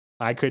 And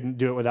I couldn't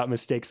do it without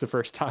mistakes the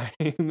first time.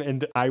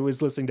 And I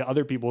was listening to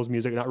other people's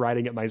music, not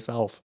writing it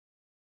myself.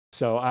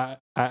 So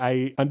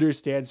I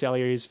understand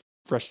Salieri's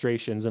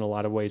frustrations in a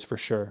lot of ways, for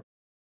sure.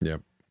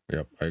 Yep,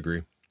 I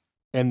agree.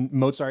 And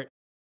Mozart,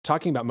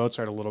 talking about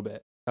Mozart a little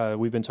bit,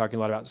 we've been talking a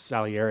lot about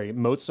Salieri.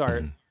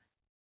 Mozart,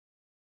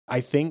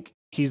 I think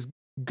he's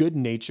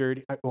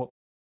good-natured. Well,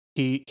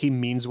 he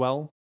means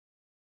well.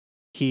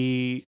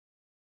 He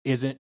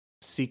isn't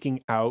seeking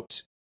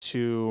out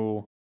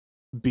to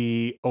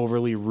be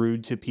overly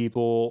rude to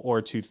people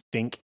or to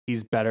think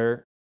he's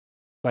better,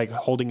 like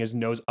holding his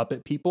nose up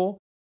at people.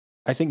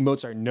 I think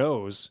Mozart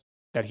knows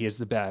that he is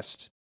the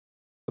best,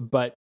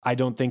 but I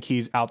don't think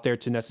he's out there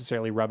to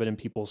necessarily rub it in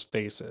people's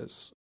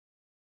faces.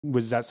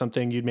 Was that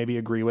something you'd maybe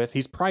agree with?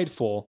 He's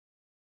prideful,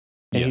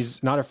 and Yes.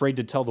 he's not afraid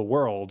to tell the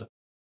world,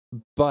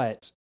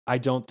 but I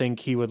don't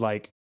think he would,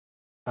 like,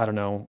 I don't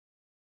know,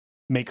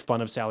 make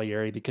fun of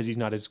Salieri because he's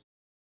not as,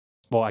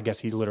 well, I guess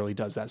he literally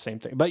does that same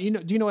thing. But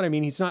do you know what I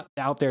mean? He's not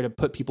out there to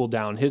put people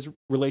down. His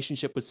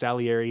relationship with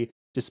Salieri,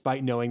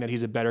 despite knowing that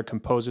he's a better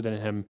composer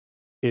than him,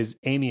 is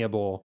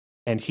amiable,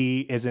 and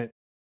he isn't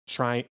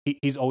trying.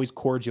 He's always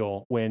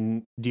cordial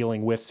when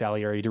dealing with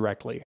Salieri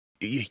directly.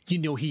 He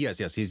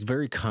is. He's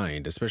very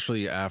kind,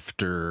 especially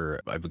after,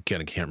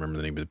 again, I can't remember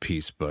the name of the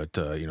piece, but,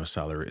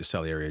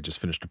 Salieri had just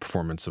finished a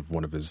performance of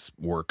one of his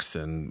works,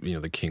 and,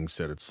 the king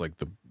said it's like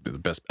the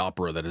best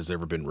opera that has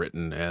ever been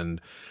written.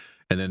 And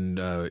And then,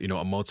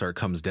 Mozart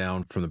comes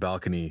down from the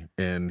balcony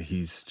and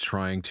he's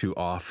trying to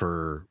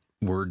offer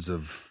words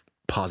of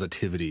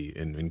positivity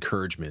and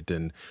encouragement.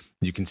 And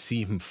you can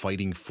see him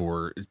fighting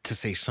to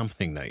say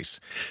something nice,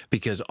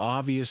 because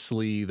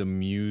obviously the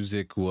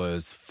music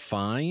was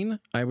fine,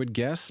 I would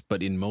guess,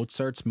 but in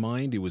Mozart's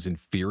mind, it was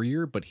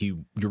inferior. But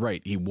you're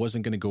right, he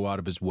wasn't going to go out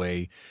of his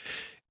way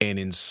and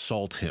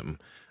insult him.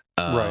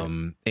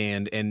 Right.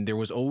 And there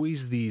was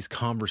always these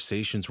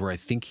conversations where I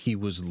think he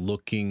was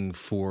looking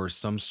for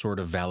some sort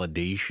of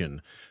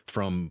validation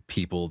from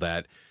people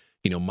that,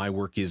 my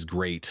work is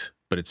great,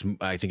 but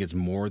I think it's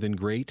more than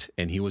great.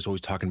 And he was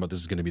always talking about, this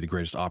is going to be the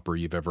greatest opera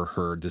you've ever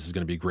heard. This is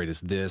going to be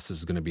greatest this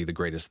is going to be the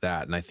greatest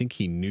that. And I think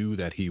he knew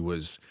that he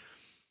was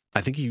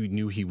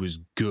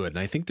good. And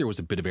I think there was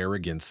a bit of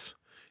arrogance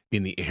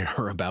in the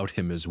air about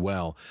him as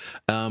well.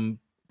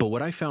 But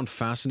what I found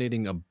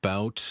fascinating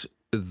about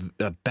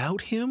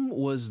him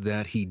was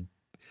that he,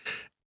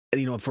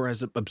 for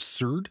as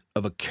absurd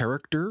of a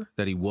character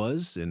that he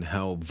was and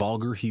how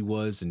vulgar he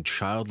was and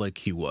childlike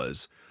he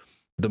was,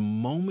 the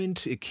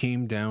moment it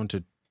came down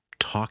to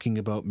talking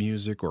about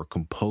music or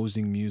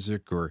composing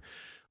music or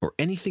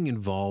anything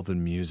involved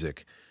in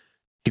music,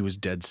 he was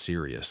dead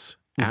serious.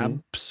 Mm-hmm.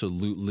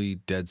 Absolutely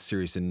dead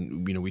serious.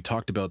 And, we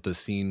talked about the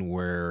scene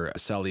where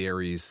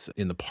Salieri's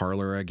in the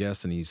parlor, I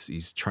guess, and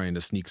he's trying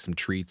to sneak some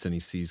treats, and he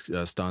sees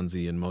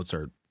Stanzi and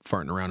Mozart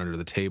farting around under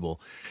the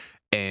table.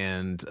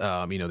 And,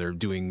 they're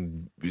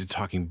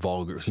talking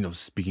vulgar,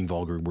 speaking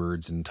vulgar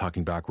words and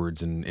talking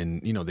backwards.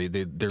 And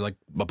they're like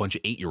a bunch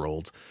of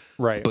 8-year-olds.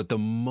 Right. But the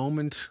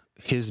moment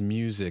his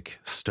music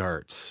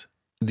starts,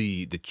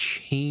 the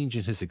change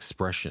in his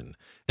expression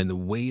and the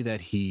way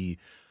that he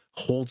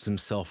holds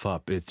himself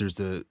up,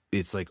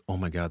 it's like, oh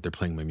my God, they're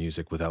playing my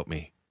music without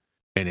me.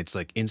 And it's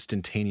like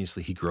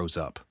instantaneously he grows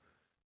up.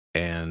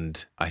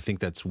 And I think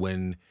that's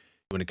when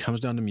it comes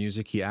down to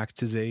music, he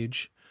acts his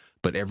age.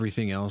 But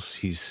everything else,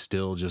 he's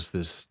still just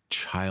this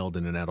child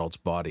in an adult's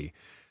body.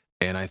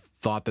 And I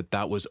thought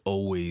that was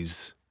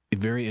always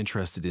very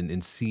interested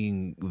in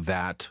seeing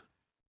that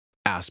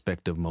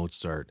aspect of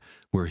Mozart,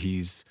 where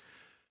he's,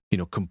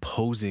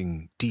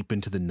 composing deep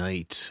into the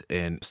night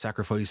and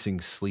sacrificing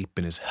sleep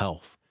and his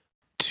health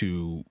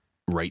to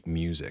write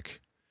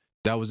music.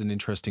 That was an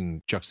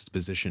interesting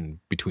juxtaposition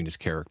between his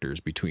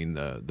characters, between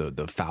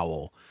the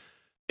foul.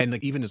 And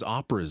like even his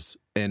operas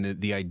and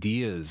the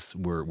ideas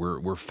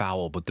were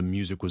foul, but the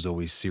music was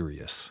always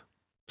serious.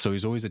 So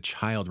he's always a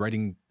child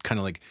writing kind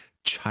of like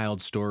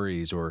child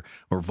stories or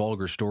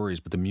vulgar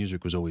stories, but the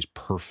music was always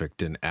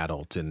perfect and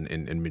adult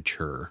and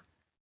mature.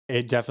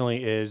 It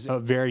definitely is a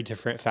very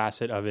different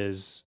facet of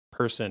his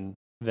person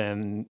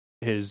than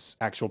his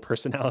actual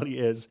personality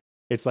is.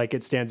 It's like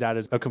it stands out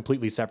as a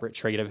completely separate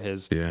trait of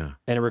his. Yeah.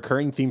 And a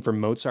recurring theme for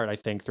Mozart, I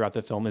think, throughout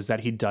the film is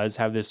that he does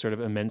have this sort of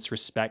immense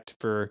respect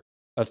for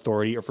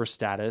authority or for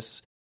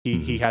status.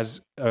 He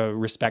has a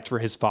respect for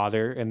his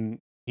father, and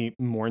he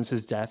mourns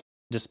his death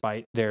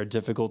despite their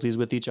difficulties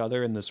with each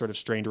other and the sort of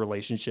strained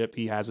relationship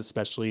he has,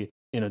 especially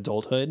in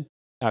adulthood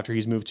after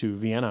he's moved to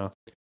Vienna.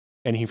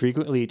 And he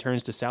frequently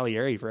turns to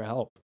Salieri for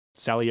help.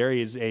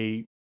 Salieri is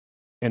an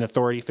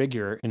authority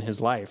figure in his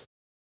life.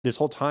 This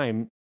whole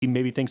time, he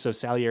maybe thinks of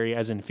Salieri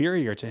as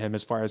inferior to him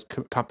as far as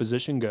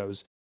composition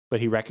goes, but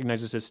he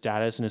recognizes his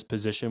status and his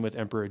position with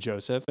Emperor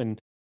Joseph, and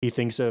he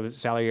thinks of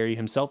Salieri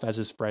himself as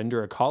his friend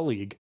or a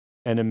colleague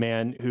and a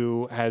man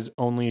who has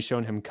only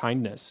shown him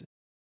kindness.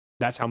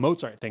 That's how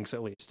Mozart thinks,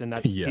 at least. And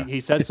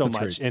he says so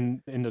much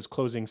right. in those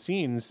closing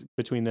scenes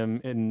between them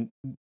in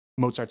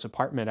Mozart's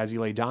apartment as he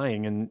lay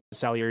dying, and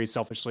Salieri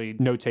selfishly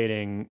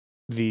notating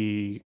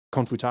the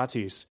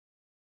Confutatis.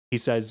 He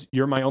says,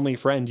 "You're my only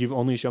friend. You've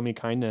only shown me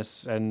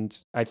kindness." And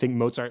I think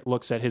Mozart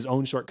looks at his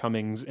own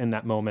shortcomings in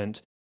that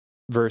moment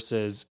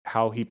versus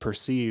how he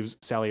perceives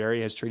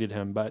Salieri has treated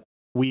him. But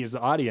we as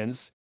the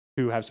audience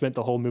who have spent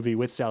the whole movie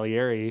with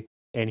Salieri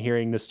and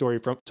hearing the story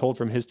told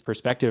from his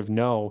perspective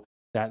know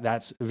that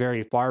that's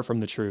very far from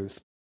the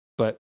truth.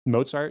 But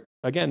Mozart,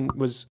 again,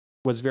 was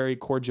very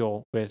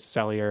cordial with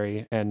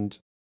Salieri and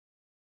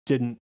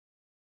didn't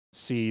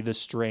see the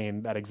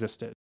strain that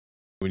existed.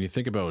 When you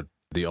think about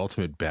the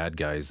ultimate bad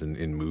guys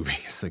in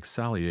movies, like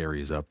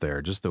Salieri is up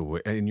there, just the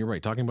way, and you're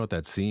right, talking about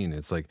that scene,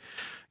 it's like,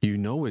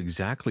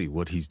 exactly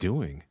what he's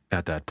doing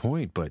at that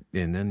point.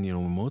 And then,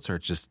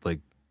 Mozart's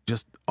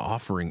just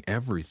offering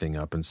everything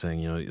up and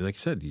saying, like you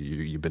said,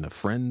 you've been a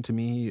friend to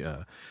me.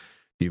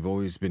 You've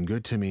always been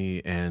good to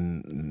me.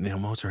 And,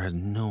 Mozart has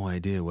no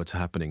idea what's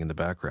happening in the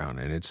background.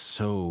 And it's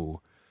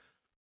so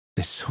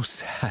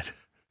sad.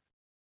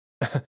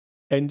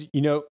 And,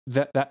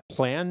 that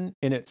plan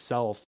in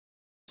itself,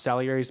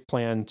 Salieri's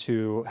plan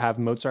to have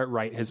Mozart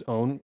write his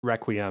own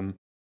requiem,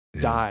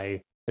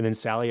 die, and then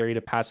Salieri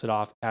to pass it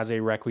off as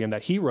a requiem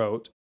that he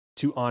wrote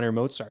to honor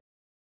Mozart.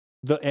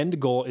 The end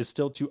goal is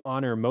still to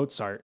honor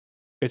Mozart.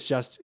 It's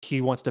just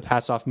he wants to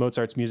pass off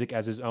Mozart's music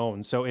as his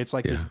own. So it's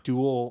like this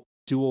dual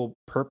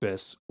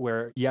purpose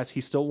where, yes,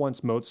 he still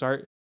wants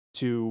Mozart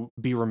to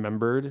be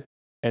remembered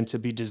and to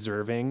be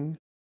deserving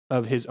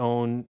of his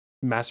own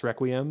mass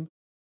requiem,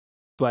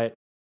 but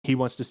he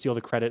wants to steal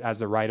the credit as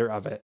the writer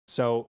of it.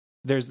 So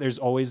there's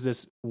always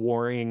this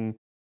warring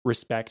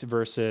respect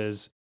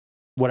versus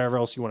whatever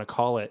else you want to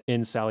call it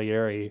in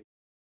Salieri,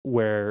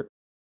 where,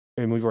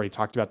 and we've already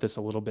talked about this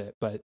a little bit,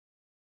 but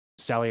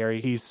Salieri,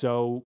 he's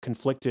so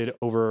conflicted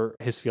over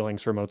his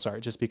feelings for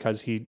Mozart just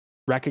because he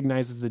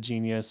recognizes the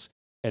genius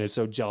and is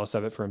so jealous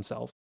of it for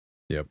himself.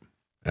 Yep,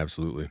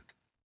 absolutely.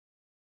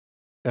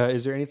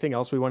 Is there anything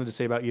else we wanted to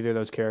say about either of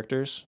those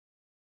characters?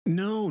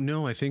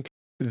 No, I think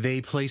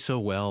they play so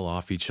well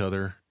off each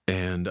other.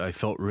 And I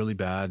felt really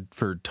bad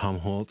for Tom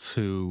Holtz,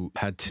 who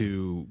had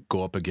to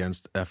go up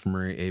against F.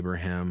 Murray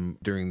Abraham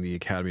during the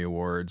Academy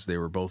Awards. They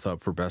were both up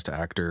for Best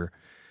Actor.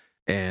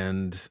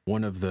 And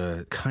one of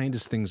the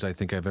kindest things I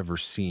think I've ever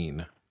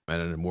seen at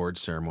an award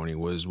ceremony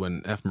was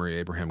when F. Murray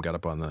Abraham got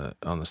up on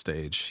the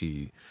stage.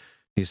 He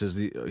says,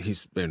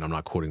 and I'm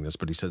not quoting this,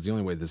 but he says, the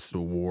only way this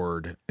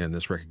award and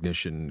this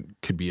recognition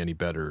could be any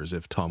better is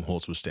if Tom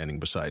Holtz was standing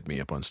beside me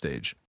up on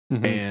stage.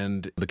 Mm-hmm.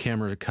 And the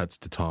camera cuts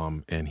to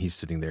Tom, and he's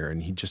sitting there,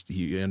 and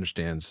he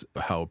understands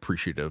how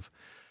appreciative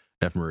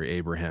F. Murray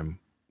Abraham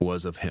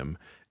was of him.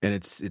 And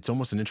it's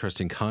almost an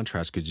interesting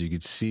contrast because you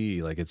could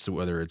see, like, it's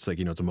whether it's like,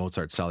 it's a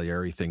Mozart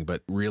Salieri thing,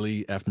 but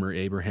really F. Murray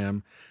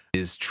Abraham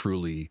is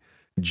truly,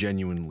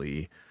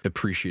 genuinely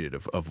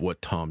appreciative of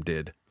what Tom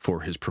did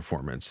for his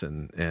performance,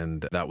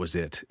 and that was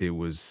it. It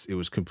was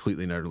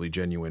completely and utterly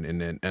genuine,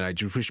 and I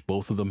just wish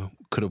both of them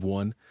could have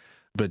won.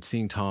 But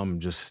seeing Tom,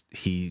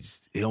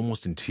 he's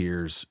almost in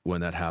tears when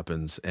that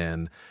happens.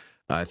 And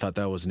I thought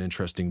that was an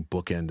interesting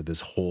bookend to this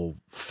whole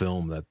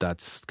film,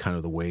 that's kind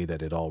of the way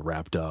that it all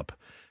wrapped up.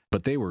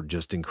 But they were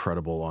just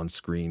incredible on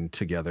screen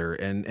together.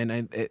 And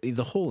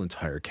the whole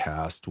entire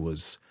cast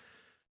was,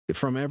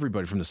 from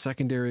everybody, from the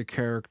secondary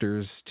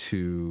characters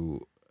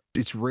to,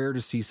 it's rare to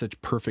see such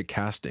perfect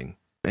casting.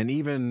 And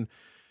even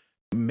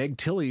Meg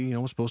Tilly,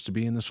 was supposed to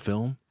be in this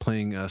film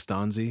playing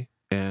Stanzi.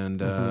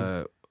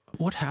 And,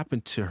 what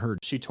happened to her?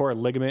 She tore a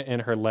ligament in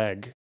her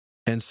leg.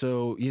 And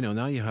so,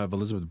 now you have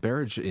Elizabeth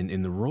Berridge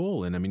in the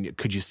role. And I mean,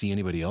 could you see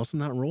anybody else in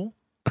that role?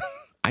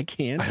 I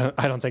can't.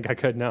 I don't think I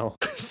could, no.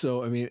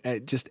 So, I mean,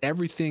 just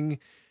everything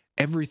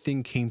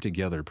came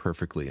together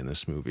perfectly in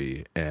this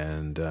movie.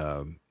 And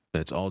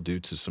it's all due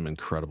to some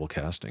incredible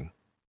casting.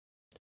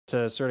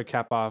 To sort of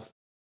cap off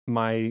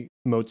my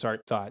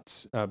Mozart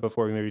thoughts,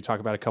 before we maybe talk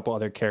about a couple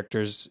other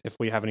characters, if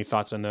we have any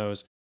thoughts on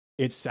those.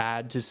 It's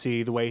sad to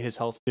see the way his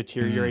health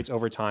deteriorates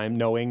over time,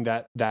 knowing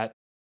that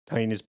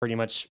is pretty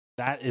much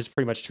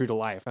true to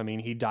life. I mean,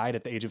 he died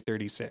at the age of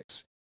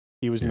 36.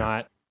 He was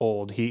not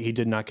old. He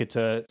did not get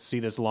to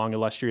see this long,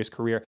 illustrious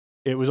career.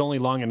 It was only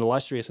long and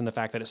illustrious in the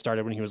fact that it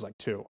started when he was like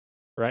 2,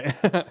 right?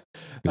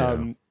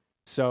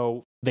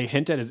 So they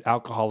hint at his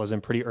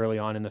alcoholism pretty early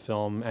on in the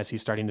film as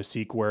he's starting to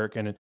seek work,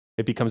 and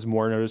it becomes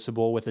more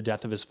noticeable with the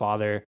death of his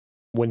father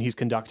when he's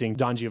conducting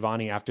Don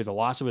Giovanni after the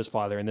loss of his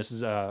father. And this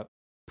is a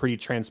pretty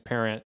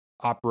transparent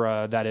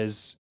opera that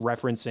is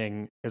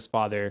referencing his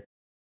father,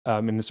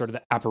 and the sort of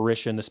the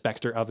apparition, the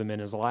specter of him in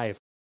his life.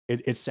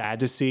 It's sad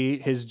to see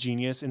his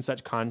genius in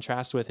such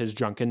contrast with his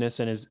drunkenness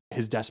and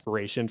his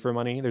desperation for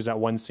money. There's that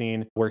one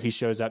scene where he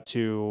shows up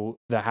to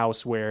the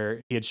house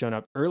where he had shown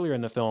up earlier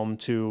in the film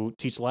to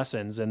teach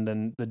lessons, and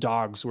then the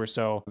dogs were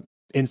so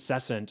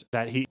incessant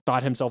that he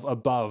thought himself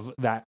above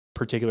that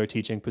particular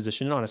teaching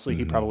position. And honestly,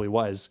 he probably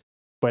was.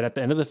 But at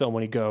the end of the film,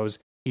 when he goes,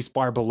 he's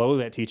far below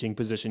that teaching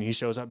position. He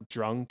shows up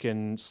drunk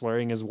and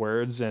slurring his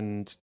words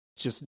and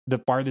just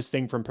the farthest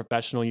thing from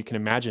professional you can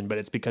imagine, but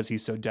it's because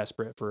he's so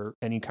desperate for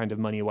any kind of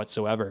money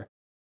whatsoever.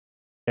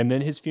 And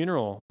then his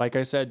funeral, like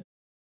I said,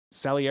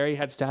 Salieri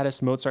had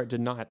status, Mozart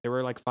did not. There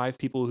were like 5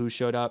 people who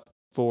showed up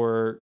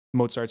for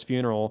Mozart's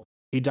funeral.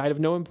 He died of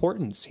no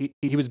importance.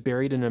 He was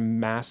buried in a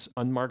mass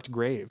unmarked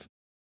grave.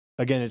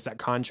 Again, it's that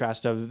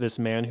contrast of this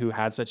man who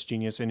had such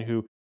genius and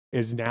who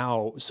is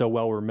now so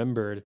well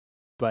remembered,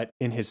 but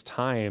in his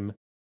time,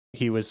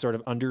 he was sort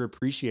of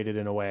underappreciated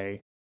in a way,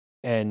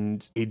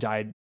 and he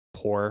died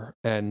poor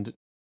and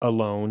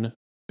alone,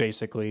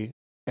 basically.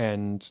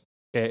 And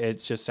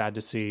it's just sad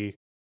to see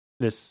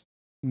this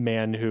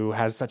man who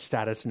has such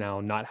status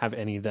now not have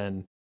any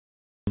then.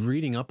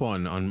 Reading up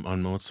on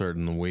Mozart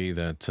and the way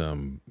that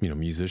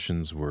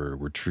musicians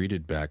were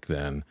treated back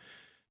then,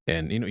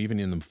 and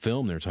even in the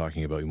film they're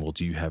talking about, well,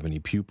 do you have any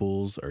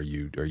pupils? Are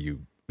you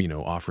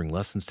offering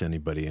lessons to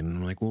anybody? And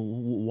I'm like, well,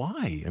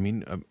 why? I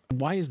mean,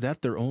 why is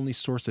that their only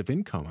source of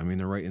income? I mean,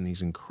 they're writing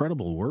these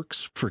incredible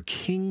works for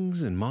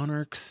kings and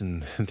monarchs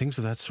and things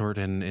of that sort,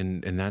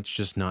 and that's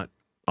just not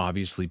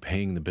obviously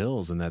paying the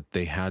bills, and that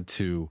they had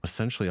to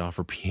essentially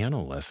offer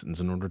piano lessons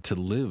in order to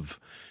live.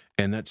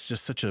 And that's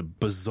just such a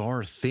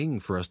bizarre thing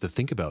for us to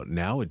think about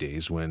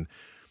nowadays when,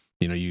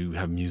 you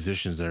have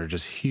musicians that are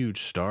just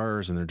huge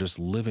stars and they're just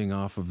living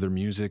off of their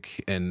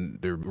music and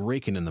they're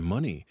raking in the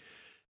money.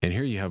 And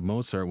here you have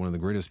Mozart, one of the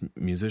greatest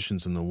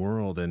musicians in the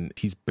world, and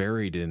he's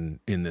buried in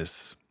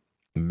this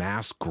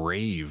mass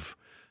grave,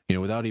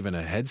 without even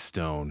a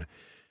headstone.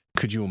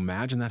 Could you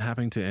imagine that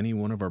happening to any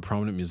one of our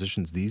prominent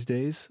musicians these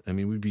days? I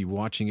mean, we'd be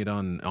watching it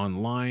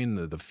online,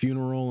 the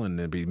funeral, and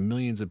there'd be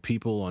millions of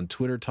people on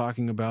Twitter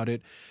talking about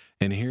it.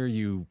 And here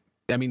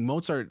I mean,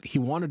 Mozart, he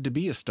wanted to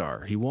be a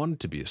star. He wanted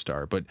to be a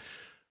star, but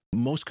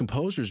most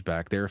composers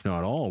back there, if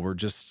not all, were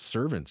just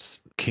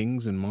servants.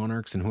 Kings and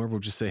monarchs and whoever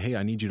would just say, hey,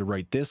 I need you to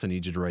write this. I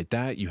need you to write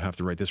that. You have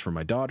to write this for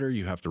my daughter.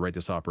 You have to write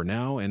this opera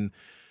now. And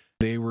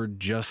they were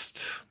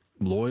just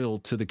loyal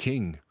to the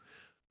king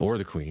or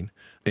the queen.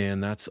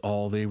 And that's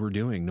all they were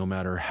doing, no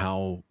matter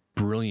how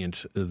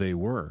brilliant they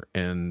were.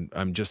 And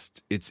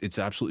it's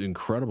absolutely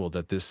incredible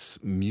that this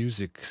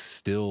music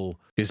still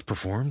is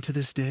performed to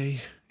this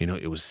day. You know,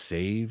 it was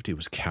saved, it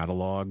was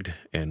cataloged,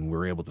 and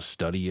we're able to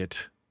study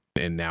it.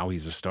 And now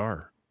he's a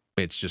star.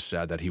 It's just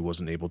sad that he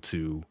wasn't able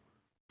to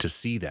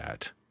see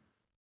that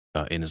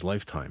in his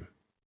lifetime.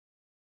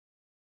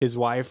 His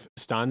wife,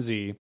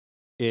 Stanzi,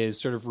 is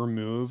sort of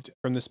removed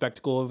from the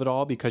spectacle of it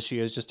all because she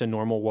is just a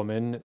normal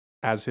woman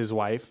as his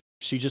wife.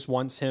 She just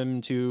wants him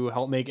to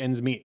help make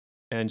ends meet.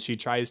 And she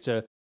tries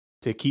to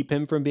keep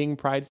him from being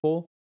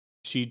prideful.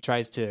 She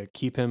tries to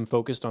keep him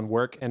focused on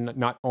work, and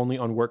not only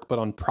on work, but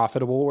on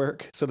profitable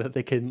work, so that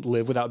they can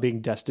live without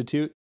being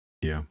destitute.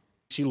 Yeah.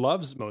 She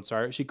loves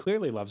Mozart. She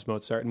clearly loves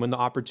Mozart. And when the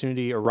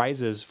opportunity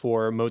arises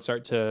for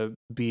Mozart to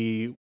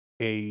be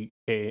an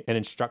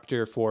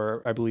instructor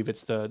for, I believe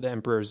it's the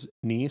emperor's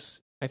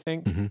niece, I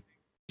think, Mm-hmm.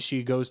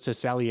 she goes to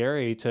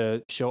Salieri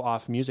to show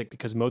off music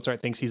because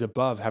Mozart thinks he's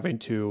above having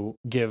to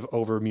give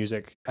over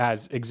music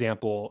as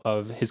example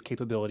of his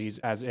capabilities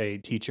as a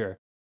teacher.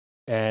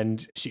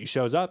 And she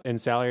shows up,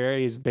 and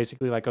Salieri is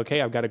basically like,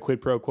 okay, I've got a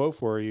quid pro quo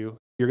for you.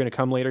 You're going to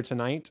come later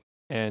tonight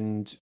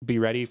and be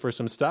ready for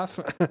some stuff,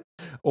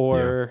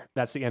 or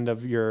that's the end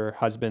of your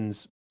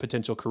husband's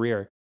potential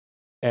career.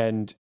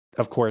 And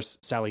of course,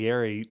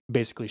 Salieri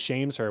basically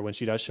shames her when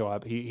she does show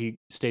up. He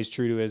stays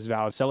true to his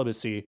vow of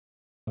celibacy,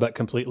 but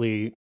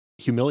completely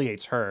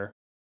humiliates her.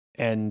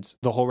 And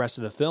the whole rest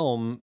of the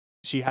film,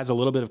 she has a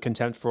little bit of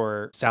contempt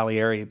for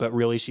Salieri, but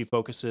really she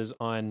focuses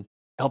on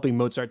helping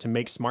Mozart to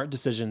make smart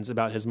decisions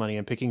about his money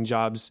and picking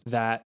jobs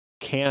that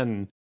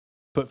can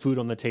put food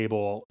on the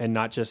table and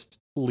not just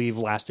leave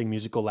lasting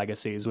musical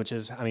legacies, which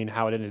is, I mean,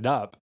 how it ended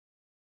up.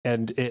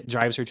 And it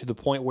drives her to the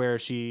point where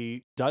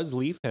she does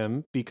leave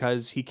him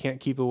because he can't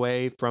keep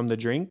away from the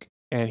drink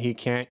and he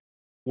can't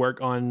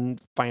work on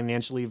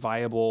financially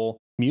viable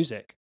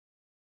music.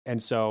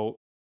 And so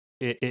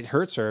it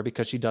hurts her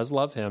because she does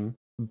love him,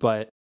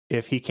 but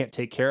if he can't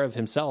take care of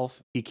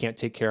himself, he can't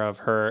take care of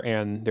her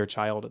and their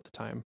child at the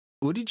time.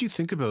 What did you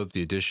think about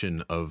the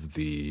addition of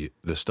the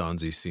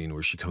Stanzi scene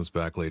where she comes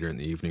back later in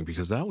the evening?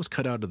 Because that was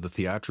cut out of the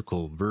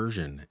theatrical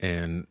version.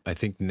 And I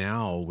think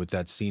now with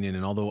that scene in,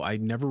 and although I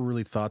never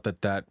really thought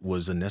that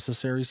was a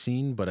necessary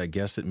scene, but I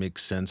guess it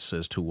makes sense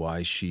as to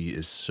why she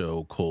is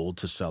so cold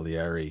to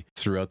Salieri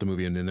throughout the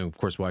movie. And then, of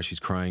course, why she's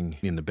crying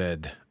in the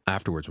bed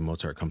afterwards when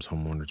Mozart comes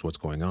home and wonders what's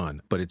going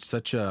on. But it's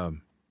such a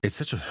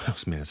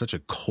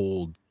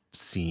cold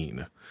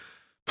scene.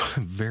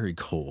 Very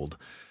cold.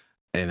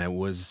 And it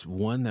was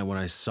one that when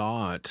I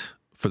saw it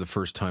for the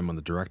first time on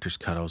the director's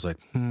cut, I was like,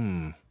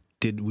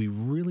 did we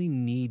really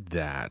need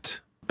that?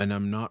 And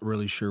I'm not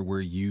really sure where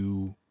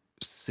you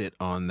sit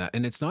on that.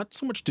 And it's not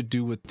so much to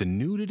do with the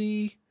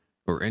nudity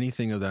or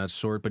anything of that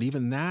sort, but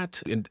even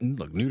that, and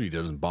look, nudity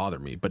doesn't bother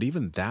me, but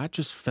even that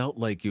just felt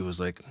like it was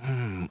like,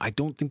 I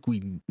don't think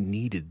we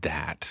needed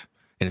that.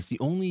 And it's the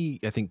only,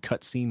 I think,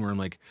 cut scene where I'm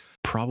like,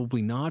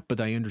 probably not, but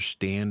I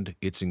understand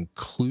its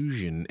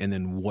inclusion and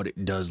then what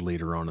it does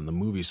later on in the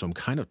movie. So I'm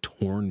kind of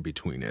torn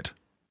between it.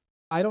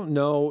 I don't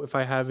know if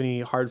I have any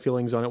hard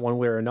feelings on it one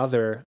way or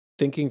another.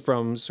 Thinking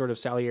from sort of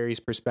Salieri's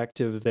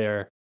perspective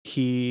there,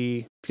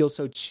 he feels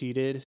so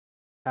cheated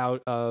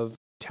out of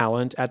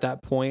talent at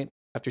that point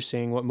after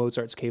seeing what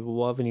Mozart's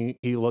capable of. And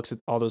he looks at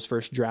all those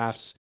first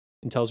drafts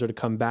and tells her to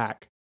come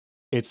back.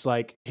 It's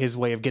like his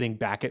way of getting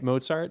back at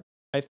Mozart,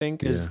 I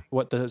think, is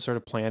what the sort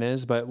of plan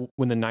is. But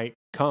when the night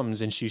comes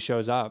and she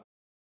shows up,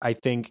 I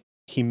think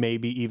he may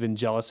be even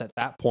jealous at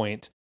that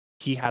point.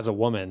 He has a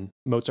woman,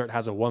 Mozart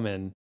has a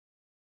woman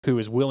who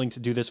is willing to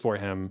do this for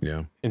him.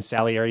 Yeah. And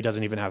Salieri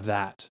doesn't even have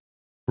that.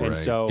 Right. And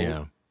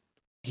so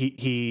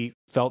he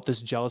felt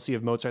this jealousy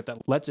of Mozart that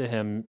led to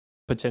him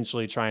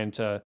potentially trying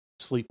to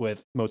sleep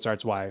with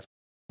Mozart's wife.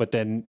 But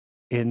then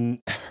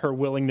in her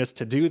willingness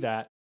to do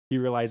that, he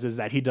realizes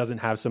that he doesn't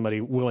have somebody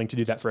willing to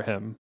do that for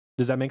him.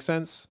 Does that make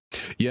sense?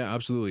 Yeah,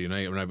 absolutely. And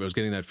I was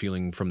getting that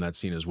feeling from that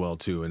scene as well,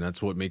 too. And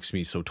that's what makes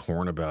me so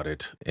torn about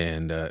it.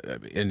 And I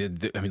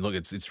mean, look,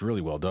 it's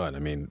really well done. I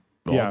mean,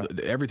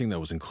 everything that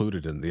was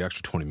included in the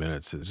extra 20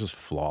 minutes is just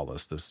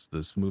flawless.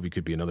 This movie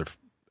could be an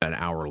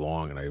hour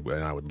long, and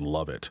I would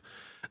love it.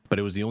 But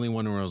it was the only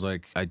one where I was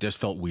like, I just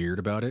felt weird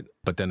about it.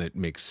 But then it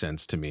makes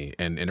sense to me.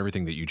 And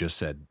everything that you just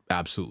said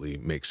absolutely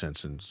makes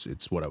sense. And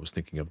it's what I was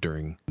thinking of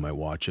during my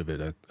watch of it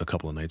a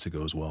couple of nights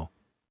ago as well.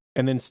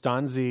 And then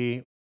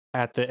Stanzi,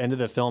 at the end of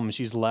the film,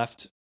 she's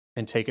left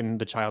and taken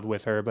the child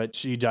with her, but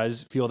she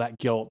does feel that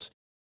guilt.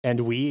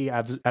 And we,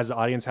 as the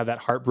audience, have that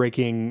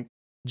heartbreaking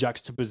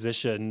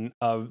juxtaposition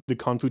of the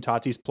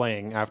Confutatis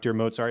playing after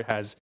Mozart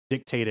has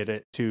dictated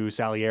it to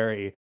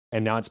Salieri,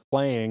 and now it's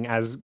playing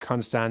as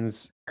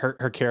Constanze,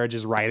 her carriage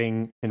is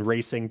riding and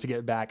racing to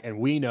get back, and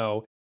we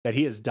know that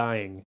he is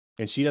dying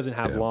and she doesn't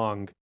have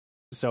long.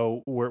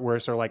 So we're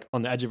sort of like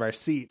on the edge of our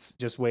seats,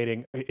 just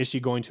waiting. Is she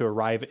going to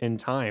arrive in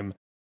time?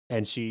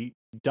 And she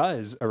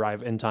does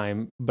arrive in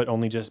time, but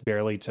only just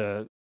barely,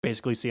 to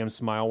basically see him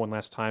smile one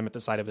last time at the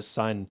sight of his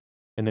son,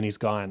 and then he's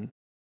gone.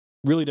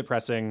 Really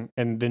depressing.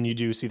 And then you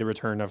do see the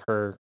return of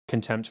her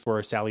contempt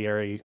for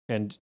Salieri,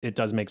 and it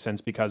does make sense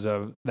because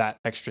of that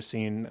extra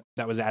scene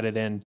that was added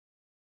in.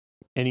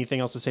 Anything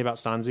else to say about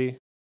Stanzi?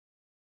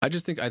 I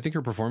think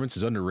her performance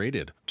is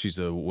underrated. She's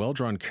a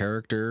well-drawn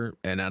character,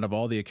 and out of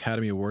all the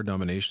Academy Award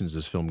nominations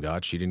this film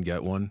got, she didn't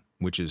get one,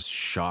 which is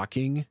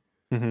shocking.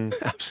 Mm-hmm.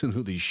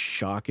 Absolutely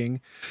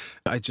shocking.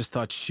 I just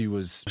thought she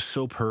was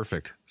so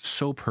perfect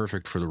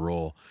for the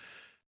role.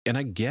 And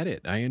I get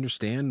it. I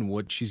understand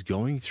what she's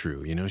going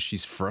through. You know,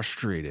 she's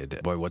frustrated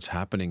by what's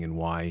happening and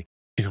why,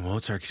 you know,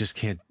 Mozart just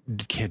can't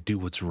do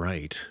what's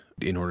right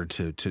in order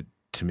to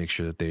make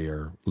sure that they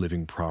are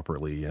living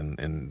properly,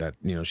 and that,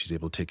 you know, she's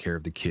able to take care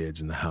of the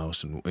kids and the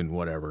house and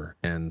whatever.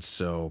 And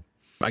so,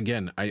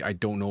 again, I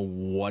don't know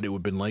what it would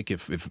have been like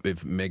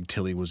if Meg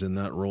Tilly was in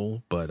that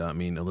role, but I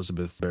mean,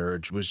 Elizabeth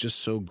Berridge was just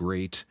so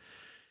great.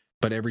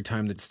 But every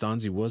time that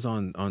Stanzi was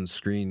on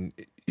screen,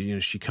 you know,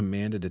 she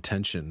commanded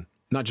attention,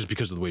 not just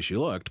because of the way she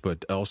looked,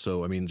 but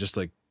also, I mean, just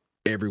like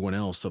everyone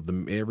else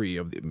every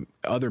of the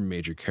other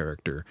major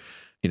character.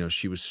 You know,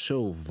 she was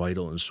so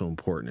vital and so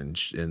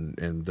important,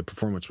 and the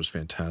performance was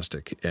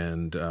fantastic.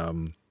 And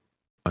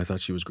I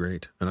thought she was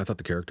great, and I thought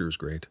the character was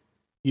great.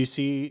 You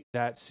see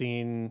that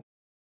scene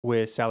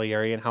with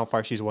Salieri and how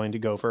far she's willing to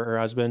go for her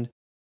husband,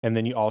 and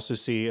then you also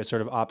see a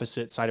sort of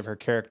opposite side of her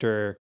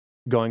character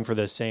going for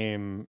the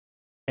same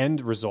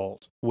end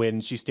result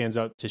when she stands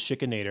up to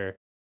Schickenator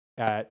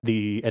at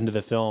the end of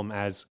the film,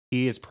 as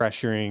he is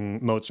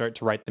pressuring Mozart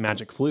to write the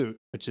Magic Flute,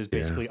 which is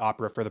basically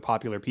opera for the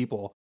popular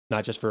people.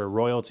 Not just for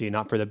royalty,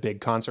 not for the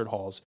big concert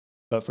halls,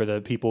 but for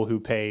the people who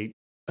pay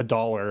 $1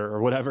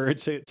 or whatever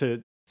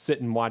to sit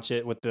and watch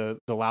it with the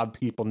loud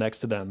people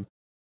next to them.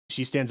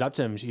 She stands up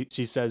to him.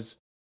 She says,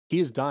 he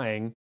is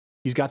dying.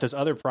 He's got this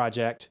other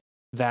project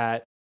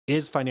that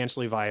is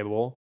financially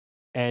viable,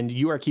 and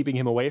you are keeping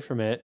him away from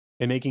it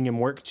and making him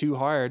work too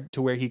hard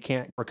to where he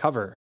can't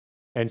recover.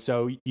 And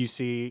so you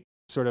see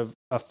sort of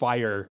a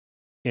fire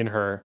in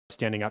her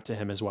standing up to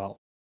him as well.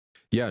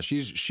 Yeah,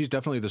 she's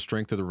definitely the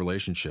strength of the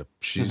relationship.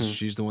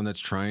 She's the one that's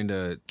trying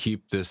to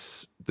keep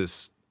this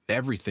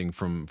everything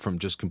from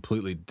just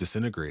completely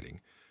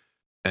disintegrating.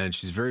 And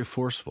she's very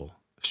forceful.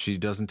 She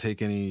doesn't take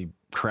any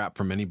crap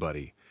from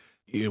anybody.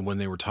 You know, when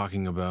they were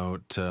talking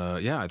about,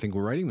 I think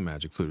we're writing the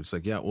Magic Flute. It's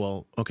like, yeah,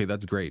 well, okay,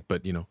 that's great,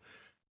 but you know,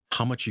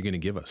 how much are you going to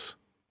give us?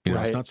 You know,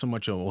 It's not so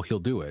much, well, he'll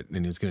do it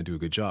and he's going to do a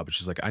good job. It's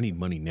just like, I need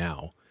money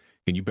now,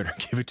 and you better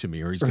give it to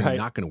me, or he's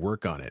not going to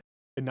work on it.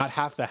 And not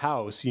half the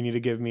house. You need to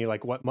give me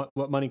like what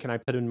money can I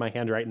put in my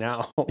hand right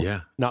now?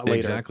 Yeah, not later.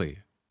 Exactly.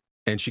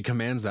 And she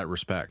commands that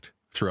respect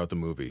throughout the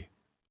movie.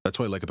 That's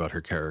what I like about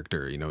her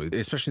character. You know,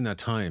 especially in that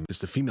time, it's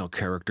the female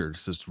character.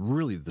 It's just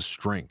really the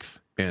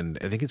strength. And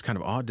I think it's kind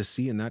of odd to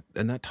see in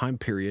that time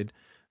period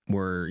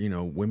where, you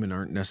know, women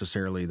aren't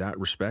necessarily that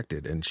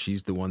respected, and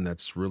she's the one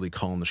that's really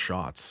calling the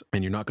shots.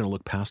 And you're not going to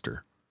look past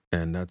her.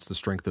 And that's the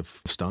strength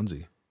of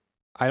Stanzi.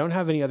 I don't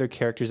have any other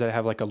characters that I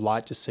have like a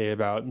lot to say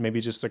about. Maybe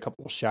just a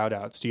couple of shout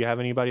outs. Do you have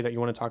anybody that you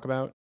want to talk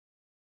about?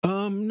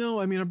 No,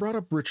 I mean, I brought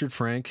up Richard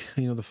Frank,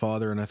 you know, the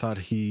father, and I thought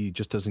he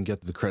just doesn't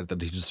get the credit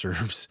that he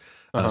deserves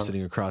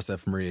sitting across that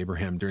from Marie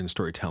Abraham during the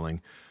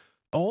storytelling.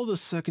 All the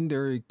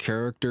secondary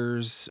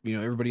characters, you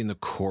know, everybody in the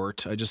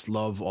court, I just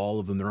love all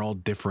of them. They're all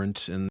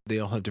different, and they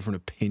all have different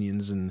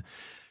opinions, and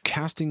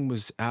casting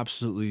was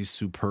absolutely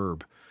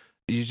superb.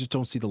 You just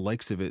don't see the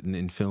likes of it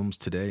in films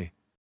today.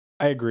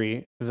 I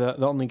agree. The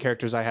only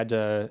characters I had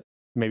to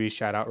maybe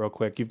shout out real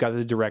quick, you've got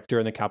the director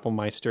and the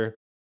Kapellmeister,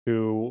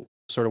 who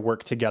sort of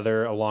work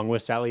together along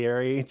with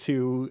Salieri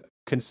to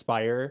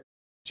conspire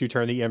to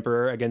turn the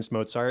emperor against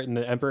Mozart, and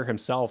the emperor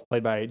himself,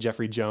 played by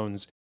Jeffrey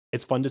Jones.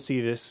 It's fun to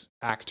see this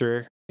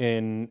actor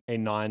in a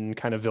non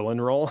kind of villain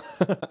role.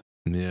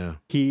 Yeah.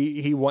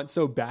 He wants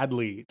so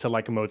badly to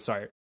like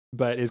Mozart,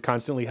 but is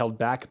constantly held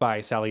back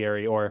by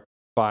Salieri or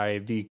by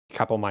the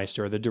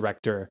Kapellmeister, the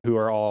director, who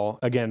are all,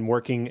 again,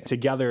 working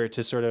together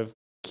to sort of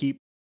keep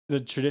the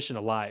tradition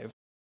alive.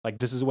 Like,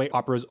 this is the way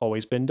opera's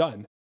always been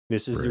done.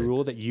 This is the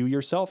rule that you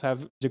yourself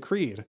have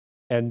decreed,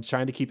 and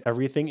trying to keep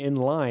everything in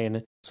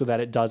line so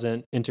that it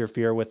doesn't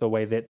interfere with the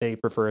way that they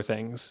prefer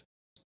things.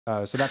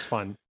 So that's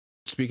fun.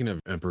 Speaking of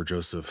Emperor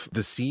Joseph,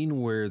 the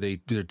scene where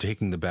they're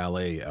taking the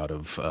ballet out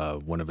of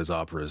one of his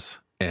operas,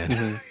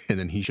 and and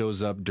then he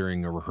shows up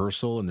during a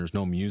rehearsal, and there's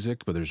no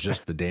music, but there's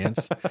just the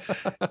dance.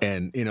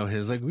 And, you know,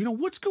 he's like, you know,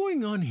 what's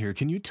going on here?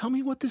 Can you tell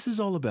me what this is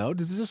all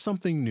about? Is this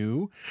something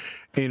new?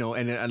 You know,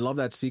 and I love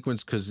that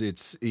sequence because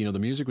it's, you know, the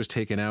music was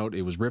taken out.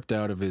 It was ripped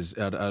out of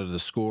the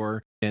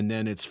score. And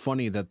then it's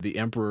funny that the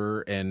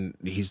emperor, and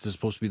he's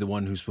supposed to be the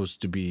one who's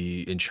supposed to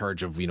be in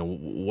charge of,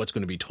 what's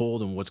going to be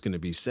told and what's going to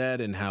be said,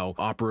 and how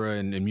opera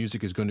and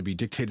music is going to be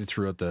dictated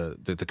throughout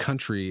the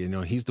country.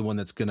 He's the one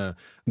that's going to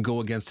go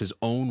against his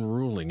own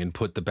ruling and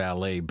put the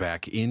ballet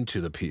back into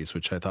the piece,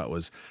 which I thought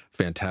was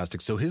fantastic.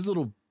 So his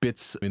little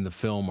bits in the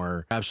film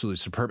are absolutely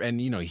superb. And,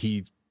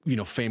 he,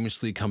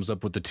 famously comes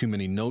up with the too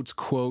many notes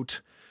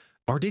quote.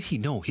 Or did he?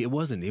 No, it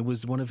wasn't. It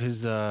was one of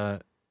his...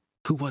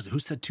 Who was it? Who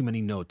said too many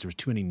notes? There was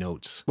too many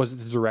notes. Was it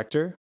the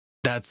director?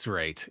 That's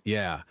right.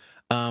 Yeah.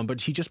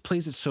 But he just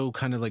plays it so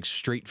kind of like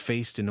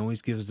straight-faced and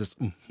always gives this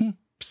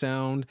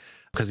sound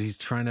because he's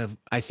trying to...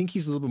 I think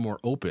he's a little bit more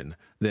open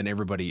than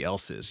everybody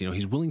else is.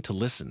 He's willing to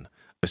listen,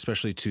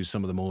 especially to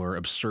some of the more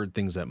absurd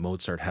things that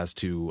Mozart has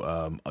to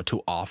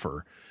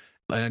offer.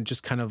 And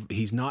just kind of,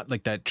 he's not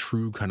like that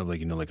true kind of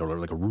like, like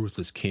a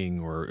ruthless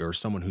king or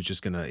someone who's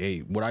just gonna,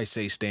 hey, what I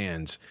say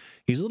stands.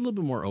 He's a little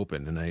bit more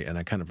open, and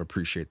I kind of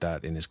appreciate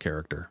that in his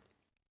character.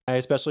 I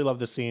especially love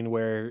the scene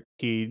where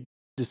he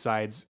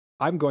decides,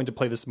 I'm going to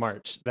play this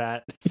march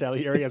that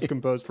Salieri has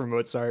composed for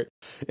Mozart,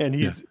 and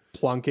he's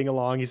plunking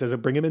along. He says,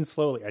 bring him in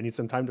slowly. I need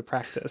some time to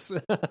practice.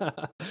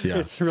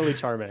 It's really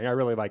charming. I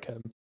really like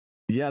him.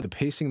 Yeah, the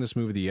pacing in this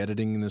movie, the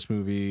editing in this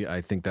movie,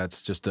 I think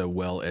that's just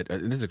it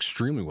is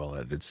extremely well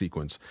edited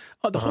sequence.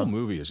 The whole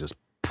movie is just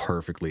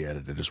perfectly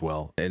edited as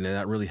well. And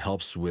that really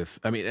helps with,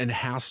 and it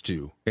has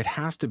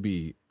to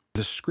be,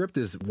 the script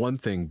is one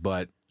thing,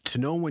 but to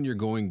know when you're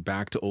going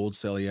back to old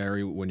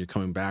Salieri, when you're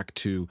coming back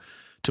to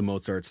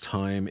Mozart's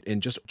time, and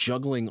just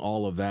juggling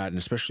all of that, and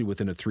especially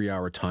within a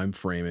 3-hour time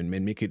frame, and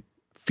make it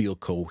feel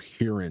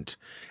coherent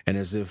and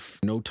as if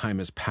no time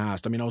has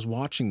passed. I was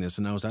watching this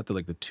and I was at the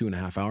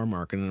 2.5 hour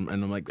mark, and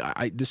I'm like,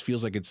 this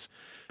feels like it's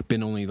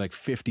been only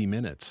 50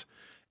 minutes.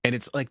 And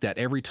it's like that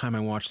every time I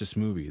watch this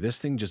movie. This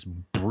thing just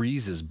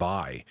breezes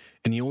by,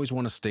 and you always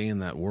want to stay in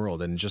that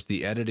world. And just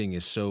the editing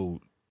is so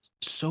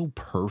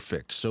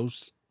perfect. So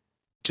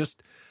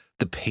just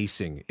the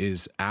pacing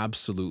is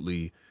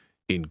absolutely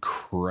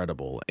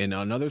incredible. And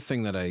another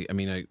thing that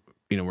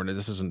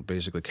this isn't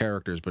basically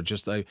characters, but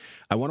just I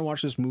want to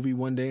watch this movie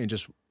one day and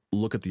just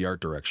look at the art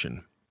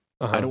direction.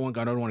 I don't want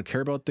to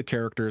care about the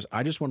characters.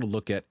 I just want to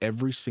look at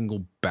every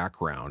single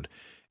background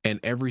and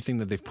everything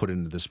that they've put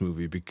into this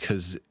movie,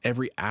 because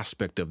every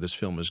aspect of this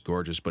film is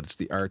gorgeous, but it's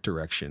the art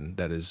direction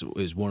that is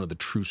one of the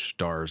true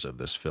stars of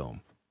this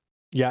film.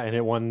 Yeah, and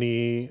it won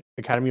the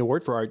Academy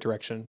Award for art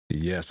direction.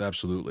 Yes,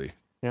 absolutely.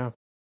 Yeah.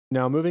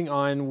 Now, moving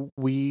on,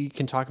 we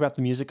can talk about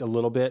the music a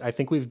little bit. I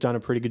think we've done a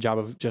pretty good job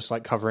of just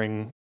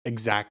covering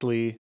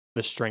exactly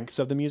the strengths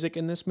of the music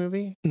in this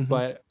movie,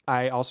 but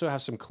I also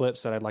have some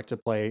clips that I'd like to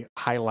play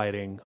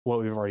highlighting what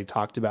we've already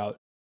talked about.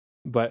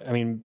 But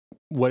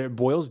what it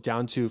boils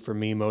down to for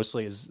me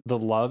mostly is the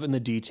love and the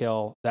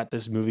detail that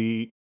this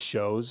movie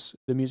shows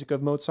the music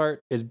of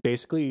Mozart is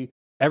basically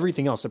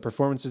everything else. The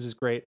performances is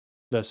great,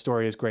 the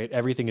story is great,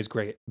 everything is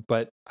great,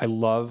 but I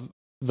love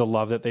the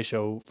love that they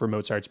show for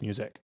Mozart's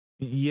music.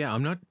 Yeah,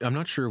 I'm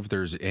not sure if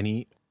there's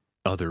any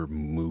other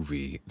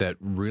movie that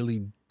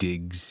really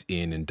digs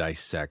in and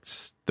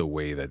dissects the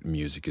way that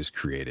music is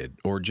created,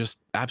 or just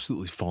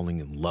absolutely falling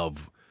in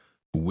love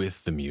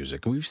with the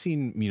music. We've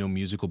seen,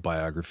 musical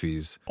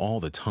biographies all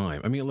the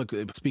time. Look,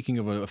 speaking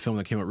of a film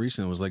that came out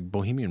recently, it was like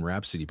Bohemian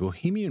Rhapsody.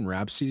 Bohemian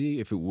Rhapsody,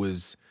 if it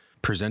was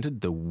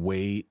presented the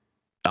way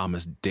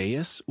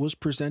Amadeus was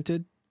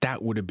presented,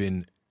 that would have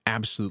been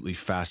absolutely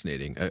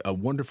fascinating. A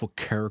wonderful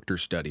character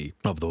study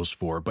of those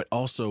four, but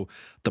also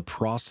the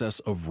process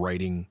of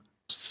writing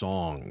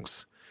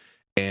songs.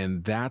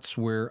 And that's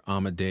where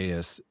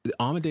Amadeus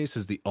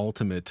is the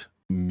ultimate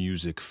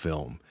music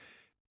film.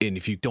 And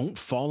if you don't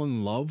fall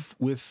in love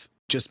with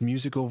just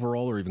music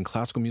overall, or even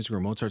classical music or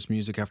Mozart's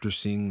music after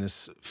seeing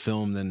this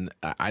film, then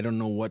I don't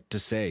know what to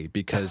say,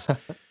 because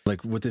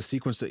with the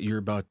sequence that you're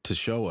about to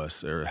show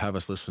us or have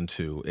us listen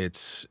to,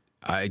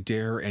 I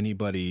dare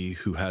anybody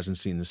who hasn't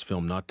seen this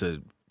film not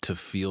to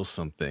feel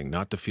something,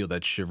 not to feel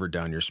that shiver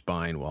down your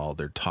spine while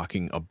they're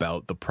talking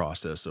about the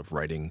process of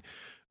writing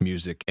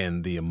music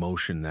and the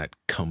emotion that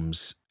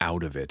comes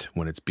out of it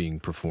when it's being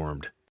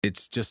performed.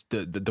 It's just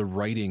the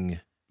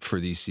writing for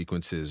these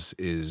sequences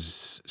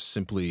is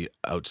simply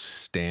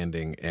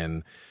outstanding.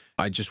 And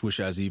I just wish,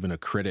 as even a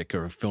critic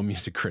or a film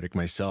music critic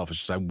myself,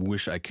 I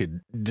wish I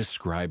could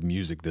describe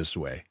music this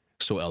way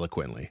so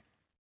eloquently.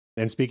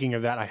 And speaking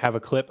of that, I have a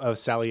clip of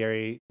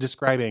Salieri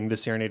describing the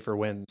Serenade for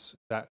Winds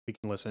that we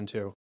can listen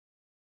to.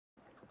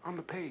 On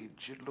the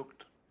page, it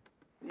looked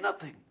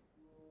nothing.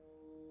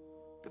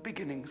 The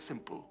beginning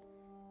simple,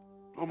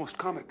 almost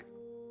comic.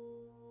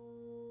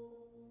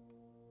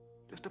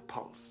 Just a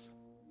pulse.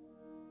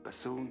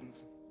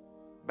 Bassoons,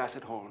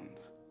 basset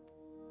horns.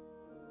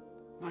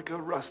 Like a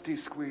rusty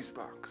squeeze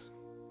box.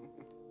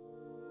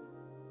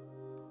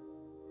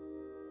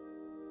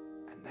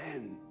 And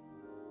then,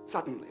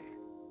 suddenly,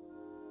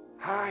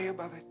 high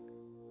above it,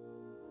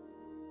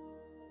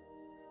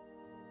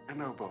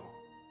 an oboe.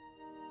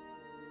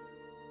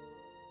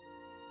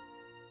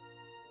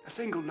 A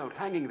single note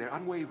hanging there,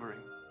 unwavering.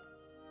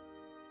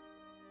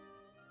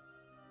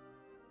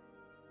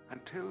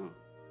 until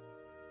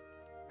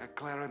a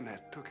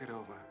clarinet took it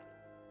over.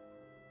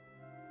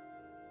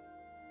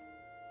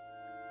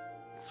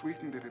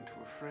 Sweetened it into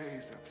a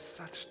phrase of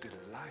such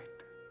delight.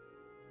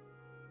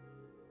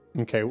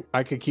 Okay,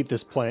 I could keep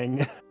this playing,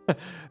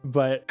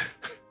 but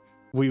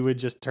we would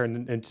just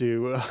turn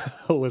into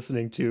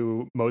listening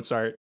to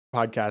Mozart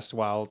podcasts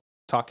while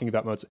talking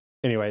about Mozart.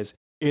 Anyways,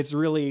 it's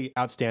really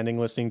outstanding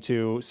listening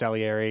to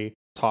Salieri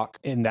talk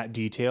in that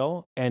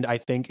detail. And I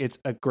think it's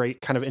a great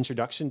kind of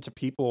introduction to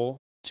people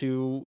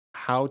to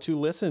how to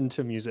listen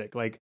to music.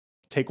 Like,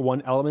 take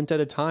one element at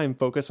a time,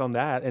 focus on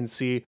that, and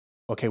see,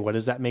 okay, what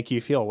does that make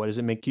you feel? What does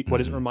it make you, what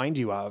does it remind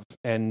you of?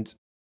 And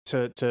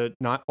to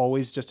not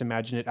always just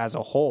imagine it as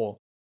a whole.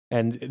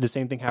 And the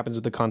same thing happens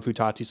with the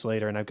Confutatis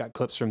later, and I've got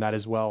clips from that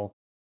as well.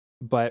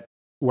 But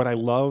what I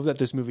love that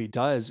this movie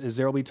does is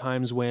there will be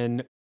times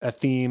when a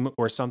theme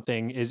or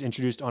something is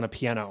introduced on a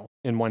piano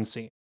in one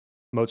scene.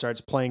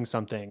 Mozart's playing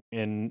something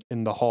in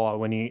the hall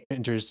when he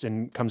enters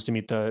and comes to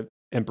meet the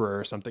emperor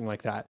or something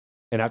like that.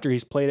 And after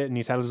he's played it and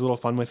he's had his little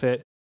fun with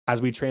it,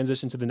 as we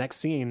transition to the next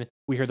scene,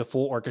 we hear the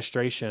full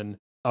orchestration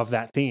of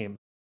that theme.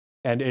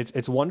 And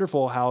it's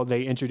wonderful how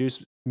they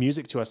introduce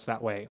music to us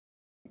that way.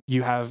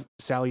 You have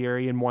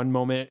Salieri in one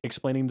moment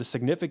explaining the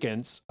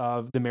significance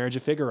of the Marriage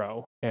of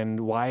Figaro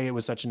and why it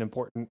was such an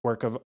important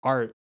work of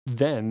art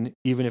then,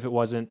 even if it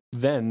wasn't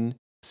then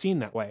seen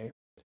that way.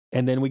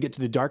 And then we get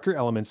to the darker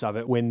elements of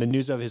it. When the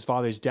news of his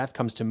father's death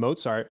comes to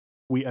Mozart,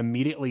 we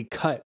immediately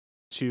cut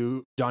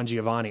to Don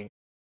Giovanni,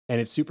 and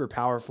it's super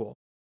powerful.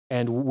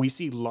 And we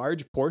see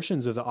large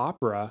portions of the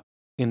opera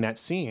in that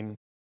scene.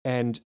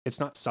 And it's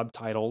not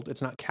subtitled.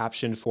 It's not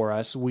captioned for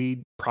us.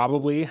 We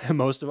probably,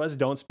 most of us,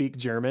 don't speak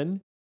German.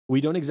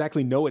 We don't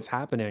exactly know what's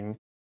happening.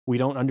 We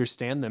don't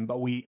understand them,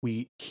 but we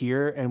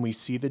hear and we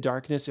see the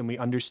darkness and we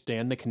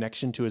understand the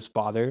connection to his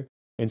father.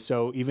 And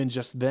so even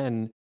just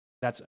then,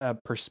 that's a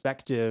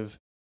perspective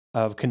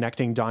of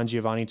connecting Don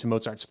Giovanni to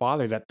Mozart's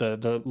father that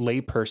the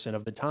lay person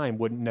of the time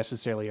wouldn't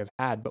necessarily have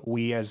had. But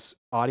we as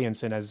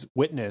audience and as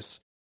witness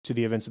to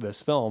the events of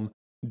this film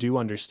do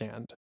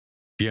understand.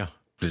 Yeah.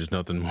 There's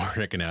nothing more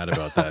I can add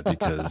about that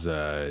because,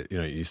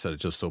 you said it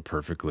just so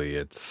perfectly.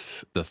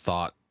 It's the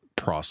thought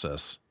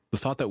process, the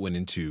thought that went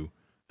into,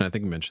 and I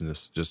think I mentioned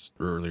this just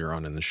earlier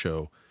on in the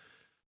show,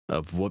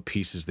 of what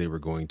pieces they were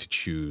going to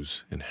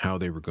choose and how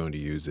they were going to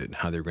use it and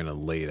how they were going to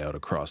lay it out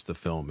across the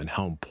film and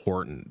how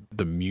important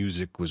the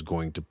music was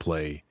going to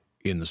play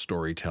in the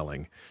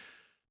storytelling.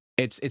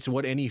 It's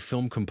what any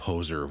film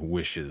composer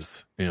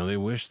wishes. They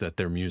wish that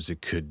their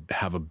music could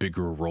have a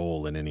bigger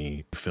role in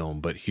any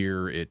film, but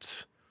here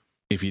it's,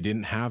 if you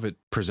didn't have it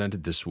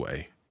presented this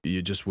way,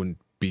 you just wouldn't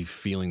be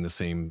feeling the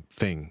same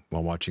thing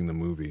while watching the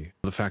movie.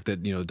 The fact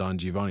that, Don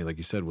Giovanni, like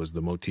you said, was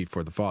the motif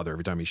for the father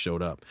every time he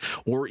showed up.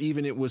 Or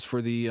even it was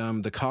for the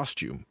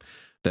costume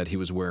that he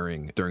was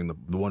wearing during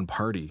the one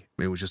party.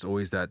 It was just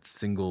always that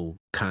single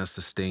kind of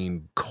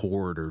sustained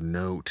chord or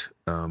note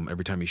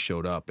every time he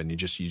showed up. And you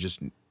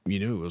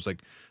knew. It was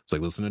like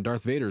listening to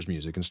Darth Vader's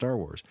music in Star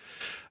Wars.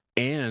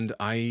 And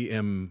I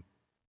am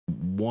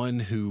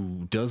one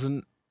who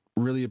doesn't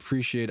really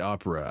appreciate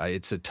opera.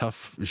 It's a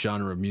tough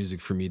genre of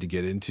music for me to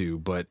get into,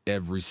 but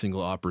every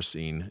single opera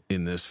scene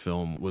in this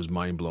film was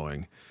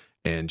mind-blowing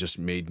and just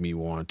made me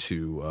want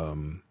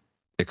to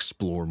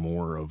explore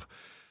more of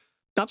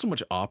not so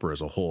much opera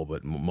as a whole,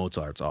 but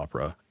Mozart's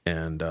opera.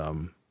 And,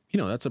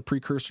 that's a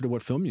precursor to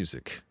what film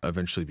music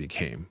eventually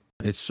became.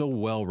 It's so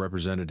well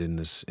represented in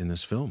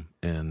this film.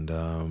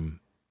 And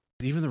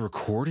even the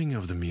recording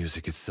of the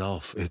music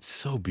itself, it's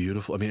so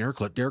beautiful. I mean,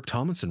 Eric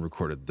Tomlinson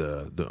recorded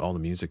the all the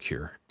music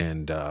here,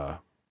 and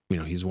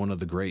he's one of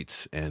the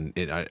greats. And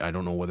I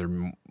don't know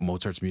whether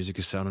Mozart's music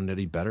is sounding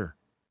any better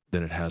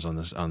than it has in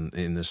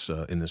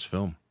this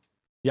film.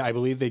 Yeah, I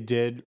believe they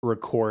did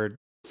record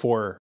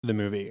for the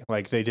movie.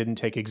 Like, they didn't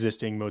take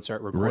existing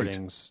Mozart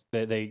recordings.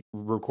 Right. They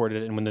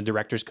recorded it, and when the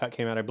director's cut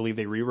came out, I believe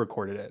they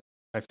re-recorded it.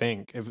 I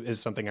think is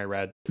something I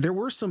read. There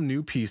were some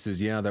new pieces,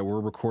 that were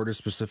recorded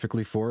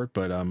specifically for it,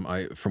 but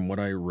from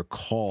what I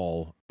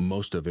recall,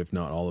 most of, if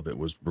not all of it,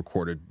 was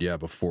recorded,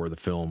 before the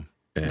film,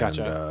 and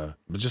gotcha.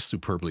 Just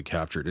superbly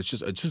captured. It's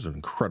just an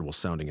incredible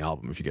sounding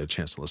album if you get a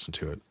chance to listen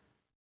to it.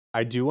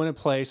 I do want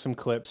to play some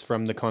clips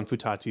from the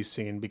Confutatis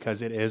scene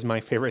because it is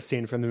my favorite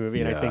scene from the movie,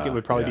 and I think it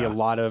would probably be a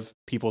lot of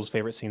people's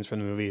favorite scenes from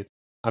the movie.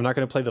 I'm not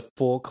going to play the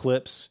full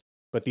clips,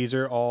 but these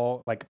are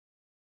all like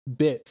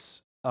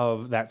bits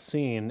of that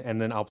scene,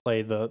 and then I'll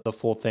play the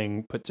full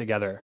thing put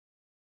together.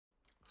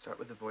 Start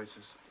with the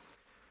voices.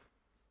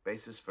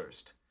 Basses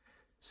first.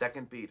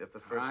 Second beat of the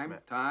first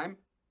time.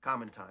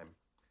 Common time.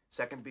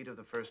 Second beat of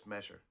the first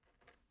measure.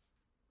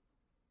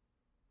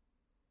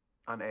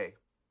 On A.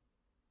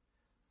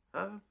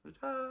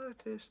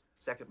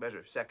 Second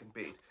measure, second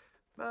beat.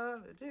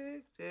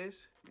 You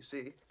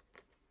see?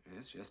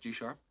 Yes, G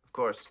sharp. Of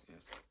course.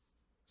 Yes.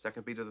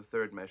 Second beat of the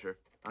third measure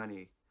on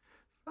E.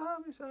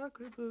 Fami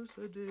sacribus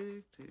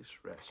addictis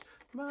rest.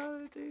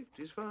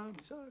 Maledictis fami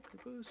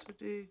sacribus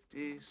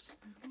addictis.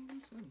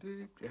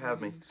 You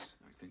have me.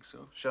 I think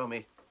so. Show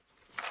me.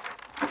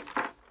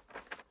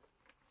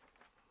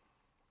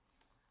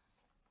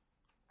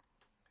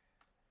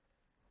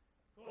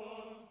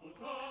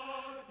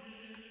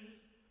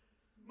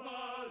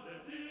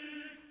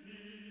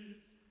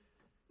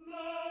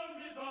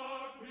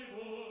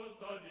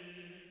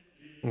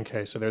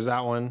 Okay, so there's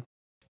that one.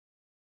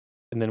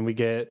 And then we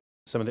get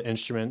some of the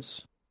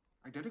instruments.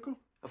 Identical?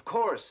 Of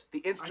course, the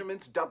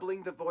instruments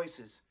doubling the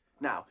voices.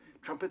 Now,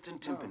 trumpets in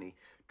timpani,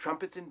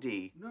 trumpets in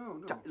D. No.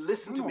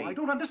 Listen to me. I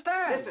don't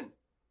understand. Listen.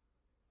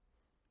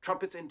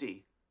 Trumpets in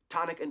D,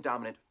 tonic and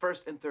dominant,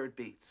 first and third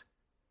beats.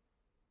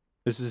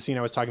 This is the scene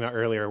I was talking about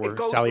earlier where It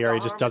goes Salieri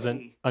with the just doesn't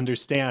harmony.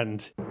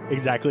 understand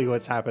exactly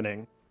what's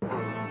happening.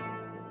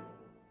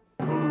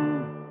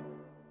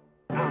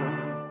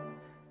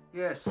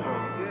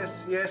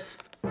 Yes.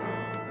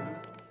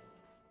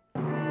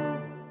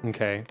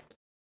 Okay.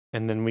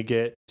 And then we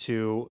get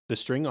to the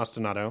string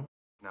ostinato.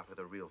 Now for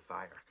the real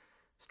fire.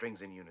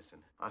 Strings in unison,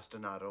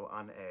 ostinato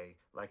on A,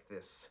 like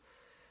this.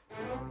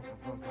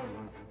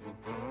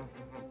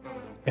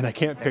 And I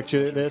can't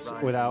picture this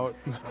without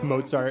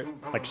Mozart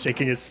like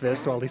shaking his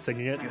fist while he's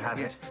singing it. You have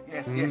it?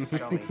 Yes.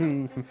 Show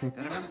me.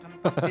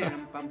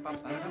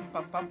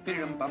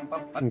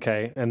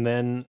 Okay. And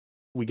then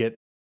we get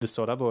the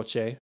sotto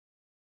voce,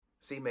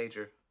 C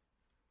major.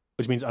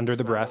 which means under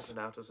the breath. And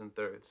altos in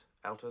thirds.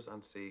 Altos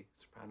on C,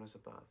 sopranos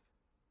above.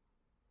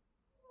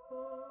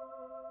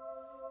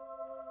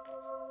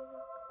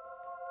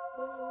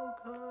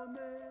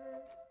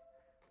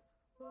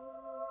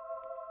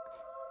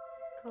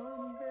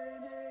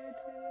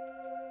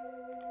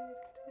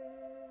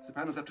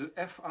 Sopranos up to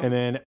F. And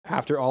then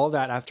after all of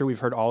that, after we've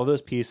heard all of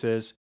those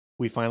pieces,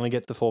 we finally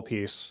get the full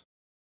piece.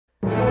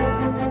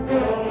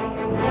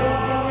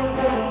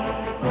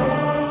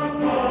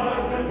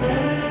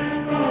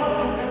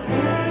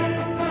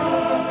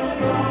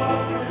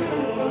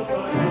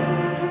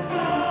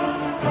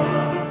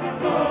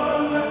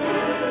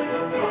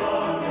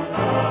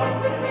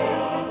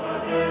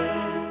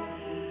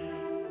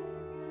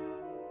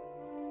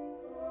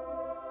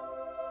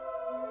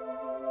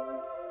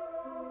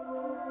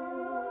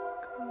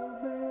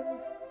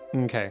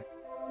 Okay.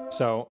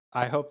 So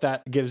I hope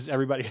that gives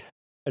everybody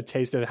a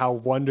taste of how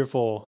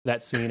wonderful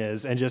that scene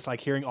is, and just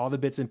like hearing all the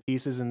bits and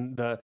pieces and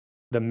the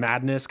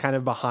madness kind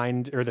of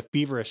behind, or the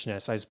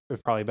feverishness, is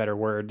probably a better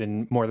word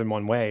in more than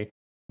one way,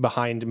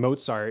 behind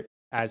Mozart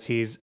as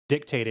he's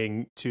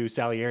dictating to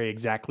Salieri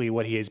exactly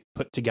what he has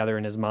put together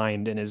in his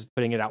mind and is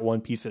putting it out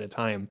one piece at a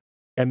time.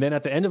 And then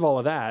at the end of all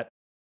of that,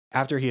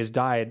 after he has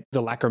died,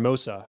 the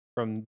Lacrimosa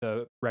from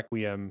the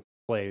Requiem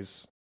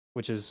plays,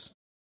 which is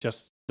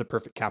just the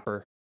perfect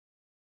capper.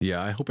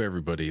 Yeah, I hope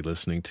everybody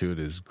listening to it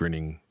is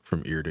grinning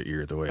from ear to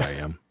ear the way I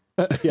am.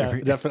 Yeah,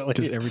 definitely.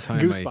 Just every time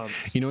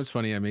Goosebumps. you know, it's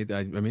funny. I made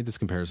this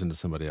comparison to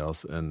somebody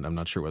else, and I'm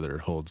not sure whether it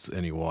holds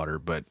any water.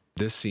 But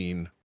this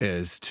scene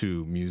is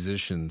to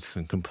musicians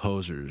and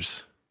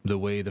composers the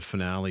way the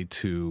finale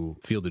to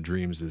Field of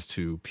Dreams is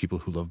to people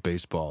who love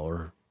baseball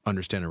or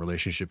understand a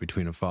relationship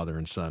between a father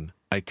and son.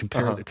 I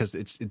compare it because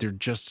they're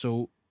just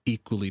so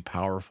equally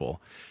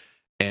powerful.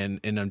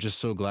 And I'm just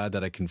so glad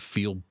that I can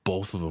feel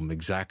both of them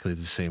exactly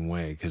the same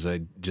way, because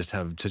I just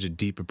have such a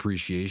deep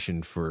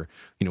appreciation for,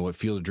 you know, what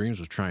Field of Dreams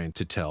was trying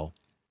to tell.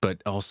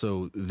 But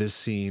also this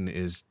scene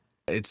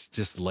it's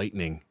just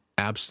lightning,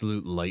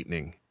 absolute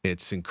lightning.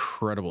 It's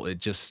incredible. And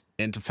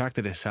the fact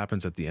that this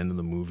happens at the end of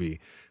the movie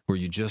where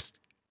you just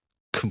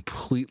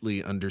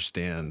completely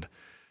understand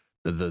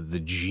the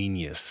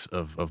genius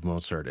of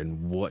Mozart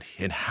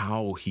and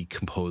how he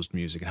composed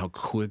music and how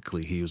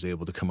quickly he was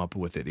able to come up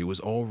with it. It was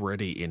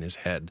already in his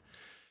head.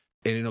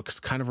 And, you know, it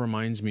kind of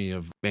reminds me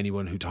of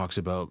anyone who talks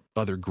about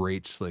other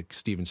greats like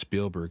Steven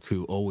Spielberg,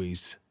 who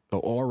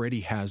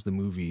already has the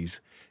movies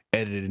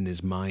edited in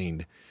his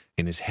mind,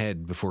 in his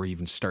head, before he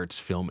even starts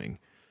filming.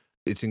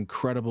 It's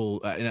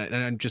incredible. And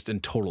I'm just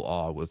in total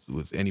awe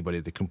with anybody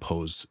that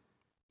compose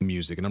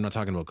music. And I'm not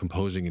talking about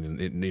composing it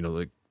in you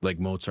know, like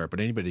Mozart, but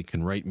anybody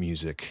can write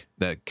music,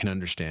 that can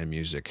understand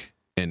music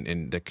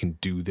and that can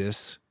do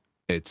this.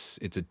 It's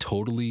a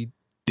totally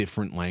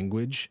different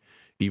language,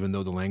 even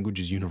though the language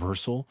is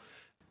universal.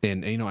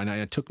 And you know, and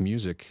I took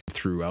music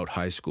throughout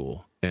high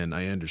school and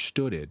I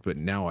understood it, but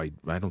now I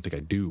don't think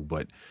I do,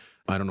 but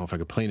I don't know if I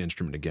could play an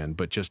instrument again,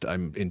 but just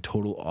I'm in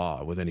total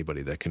awe with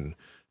anybody that can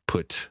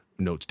put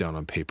notes down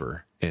on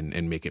paper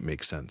and make it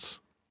make sense.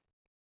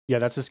 Yeah,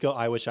 that's a skill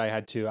I wish I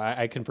had too.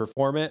 I can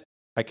perform it,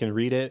 I can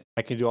read it,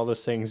 I can do all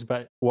those things,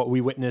 but what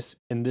we witness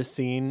in this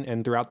scene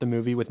and throughout the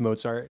movie with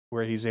Mozart,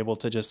 where he's able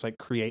to just like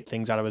create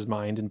things out of his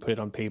mind and put it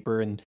on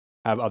paper and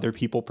have other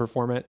people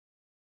perform it,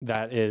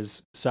 that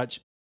is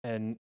such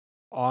an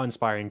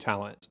awe-inspiring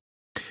talent.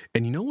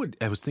 And you know what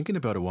I was thinking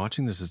about it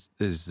watching this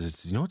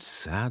is you know what's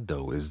sad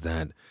though is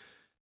that,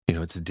 you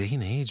know, it's a day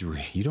and age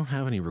where you don't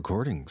have any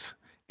recordings.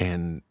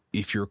 And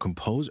if you're a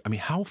composer, I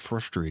mean, how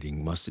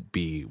frustrating must it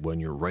be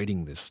when you're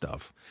writing this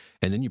stuff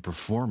and then you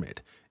perform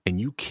it and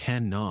you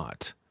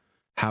cannot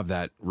have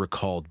that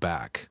recalled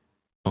back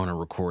on a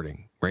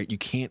recording, right? You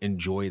can't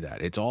enjoy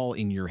that. It's all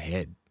in your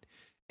head.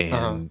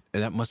 And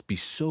that must be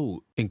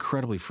so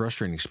incredibly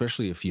frustrating,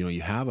 especially if, you know,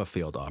 you have a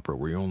failed opera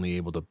where you're only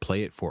able to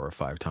play it 4 or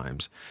 5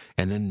 times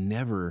and then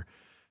never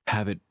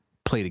have it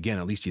played again.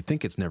 At least you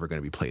think it's never going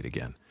to be played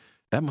again.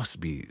 That must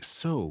be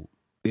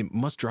it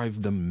must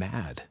drive them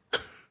mad.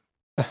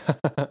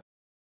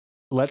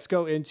 let's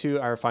go into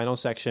our final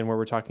section where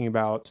we're talking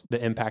about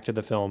the impact of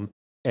the film.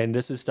 And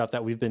this is stuff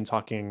that we've been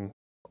talking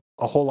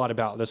a whole lot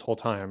about this whole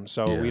time.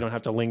 So we don't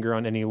have to linger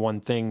on any one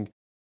thing.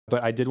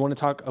 But I did want to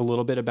talk a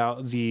little bit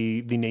about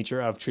the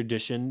nature of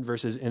tradition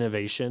versus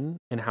innovation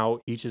and how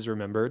each is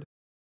remembered.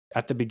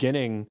 At the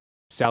beginning,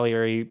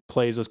 Salieri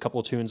plays those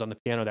couple tunes on the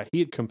piano that he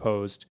had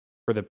composed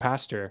for the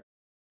pastor,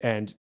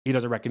 and he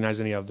doesn't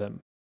recognize any of them.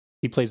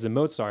 He plays the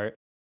Mozart,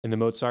 and the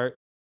Mozart,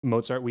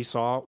 we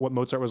saw what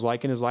Mozart was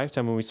like in his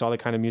lifetime when we saw the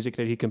kind of music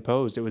that he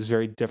composed. It was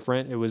very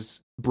different. It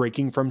was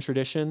breaking from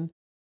tradition.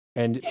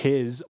 And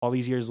his, all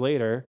these years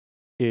later,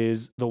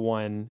 is the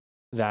one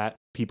that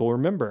people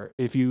remember.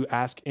 If you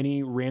ask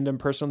any random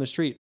person on the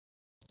street,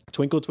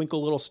 Twinkle,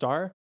 Twinkle, Little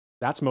Star,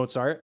 that's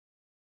Mozart.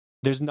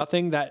 There's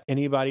nothing that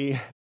anybody,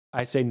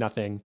 I say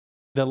nothing,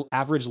 the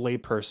average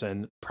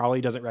layperson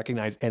probably doesn't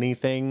recognize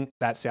anything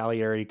that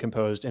Salieri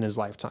composed in his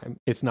lifetime.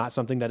 It's not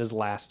something that has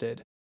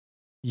lasted.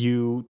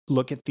 You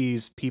look at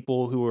these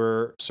people who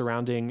were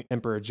surrounding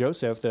Emperor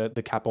Joseph, the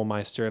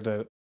Kapellmeister,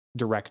 the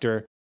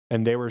director,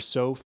 and they were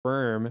so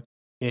firm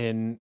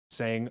in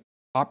saying,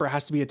 opera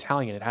has to be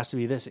Italian. It has to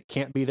be this. It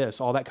can't be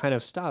this, all that kind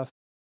of stuff.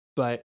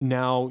 But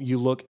now you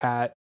look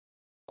at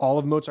all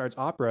of Mozart's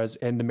operas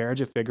and The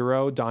Marriage of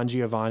Figaro, Don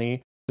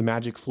Giovanni, The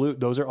Magic Flute.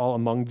 Those are all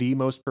among the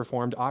most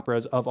performed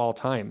operas of all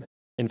time.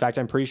 In fact,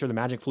 I'm pretty sure The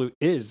Magic Flute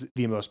is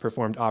the most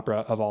performed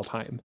opera of all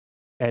time.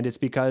 And it's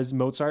because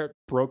Mozart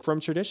broke from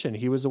tradition.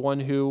 He was the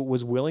one who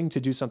was willing to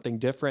do something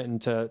different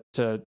and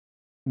to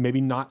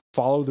maybe not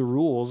follow the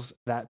rules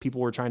that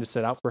people were trying to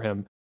set out for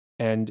him.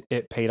 And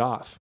it paid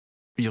off.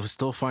 You'll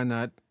still find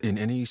that in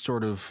any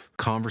sort of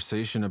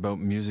conversation about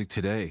music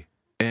today.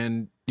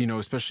 And,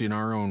 especially in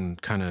our own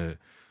kind of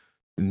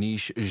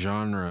niche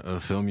genre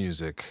of film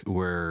music,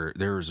 where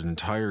there is an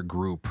entire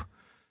group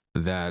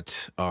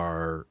that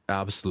are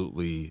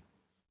absolutely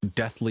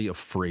deathly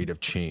afraid of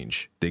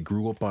change. They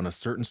grew up on a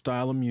certain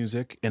style of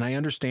music, and I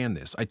understand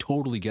this. I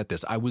totally get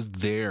this. I was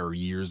there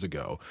years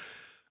ago,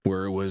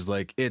 where it was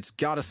like, it's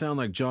got to sound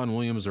like John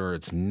Williams or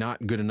it's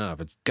not good enough.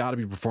 It's got to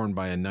be performed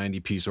by a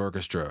 90-piece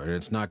orchestra and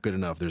it's not good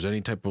enough. There's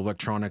any type of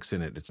electronics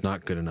in it, it's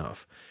not good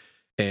enough.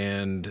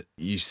 And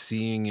you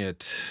seeing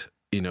it,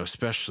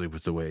 especially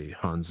with the way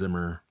Hans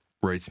Zimmer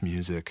writes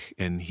music,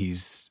 and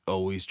he's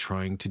always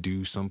trying to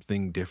do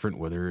something different,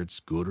 whether it's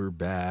good or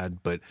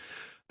bad, but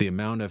the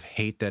amount of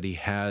hate that he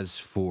has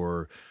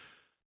for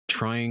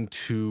trying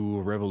to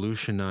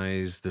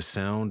revolutionize the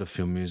sound of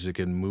film music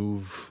and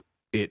move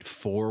it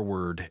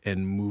forward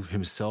and move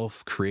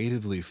himself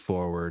creatively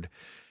forward,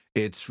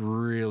 it's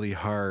really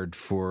hard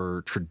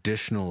for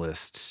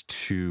traditionalists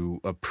to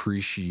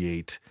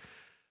appreciate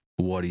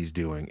what he's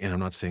doing. And I'm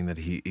not saying that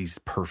he's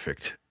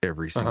perfect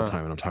every single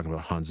time, and I'm talking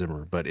about Hans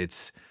Zimmer, but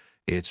it's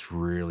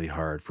really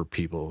hard for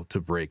people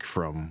to break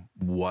from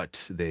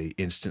what they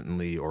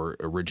instantly or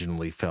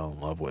originally fell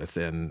in love with.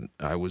 And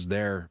I was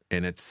there,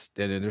 and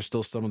there's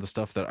still some of the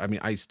stuff that,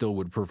 I still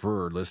would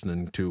prefer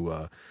listening to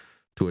a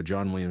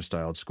John Williams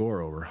styled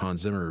score over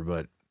Hans Zimmer,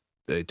 but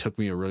it took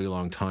me a really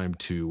long time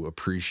to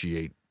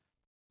appreciate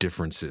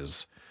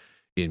differences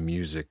in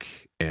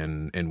music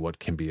and what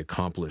can be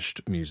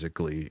accomplished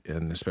musically,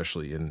 and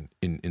especially in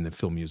the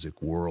film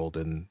music world.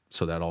 And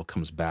so that all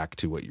comes back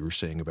to what you were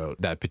saying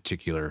about that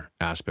particular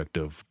aspect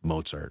of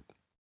Mozart.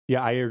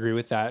 Yeah, I agree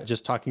with that.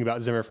 Just talking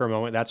about Zimmer for a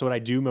moment, that's what I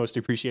do most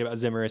appreciate about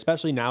Zimmer,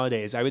 especially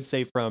nowadays. I would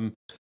say from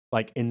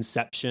like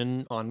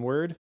Inception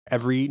onward,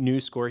 every new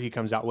score he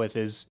comes out with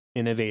is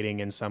innovating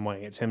in some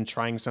way. It's him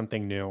trying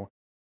something new.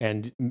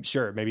 And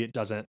sure, maybe it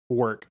doesn't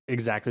work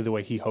exactly the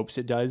way he hopes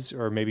it does,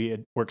 or maybe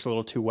it works a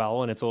little too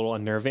well and it's a little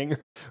unnerving,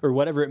 or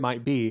whatever it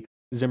might be.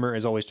 Zimmer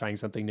is always trying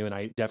something new, and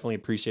I definitely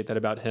appreciate that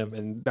about him.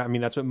 And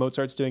that's what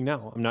Mozart's doing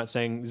now. I'm not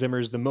saying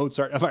Zimmer's the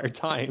Mozart of our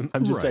time.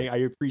 I'm just saying I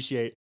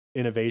appreciate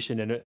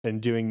innovation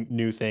and doing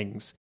new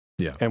things.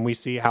 Yeah. And we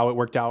see how it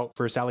worked out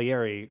for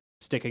Salieri,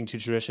 sticking to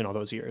tradition all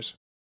those years.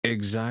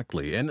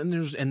 Exactly. And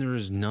there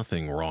is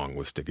nothing wrong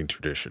with sticking to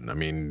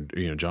tradition.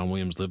 John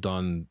Williams lived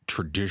on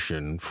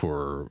tradition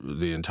for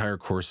the entire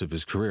course of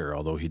his career,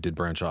 although he did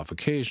branch off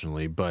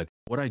occasionally. But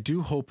what I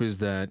do hope is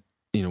that,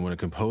 when a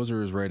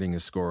composer is writing a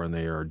score and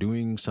they are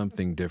doing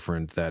something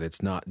different, that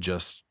it's not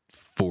just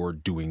for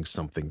doing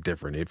something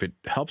different. If it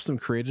helps them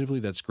creatively,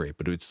 that's great.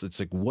 But it's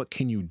like, what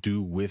can you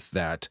do with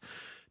that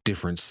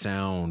different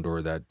sound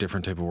or that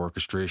different type of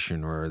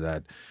orchestration or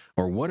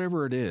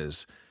whatever it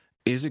is?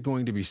 Is it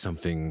going to be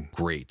something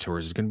great, or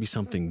is it going to be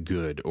something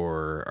good,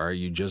 or are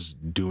you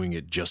just doing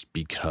it just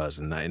because?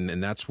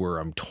 And that's where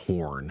I'm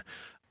torn.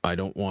 I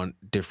don't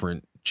want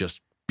different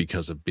just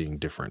because of being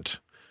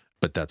different,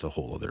 but that's a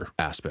whole other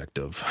aspect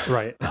of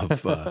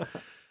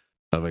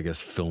I guess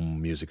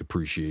film music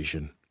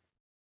appreciation.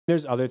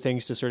 There's other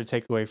things to sort of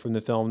take away from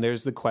the film.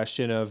 There's the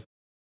question of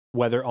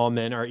whether all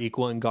men are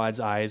equal in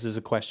God's eyes is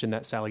a question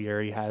that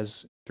Salieri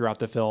has throughout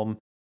the film,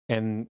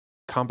 and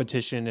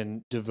competition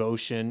and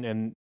devotion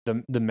and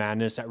the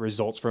madness that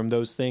results from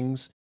those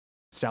things.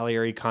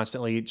 Salieri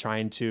constantly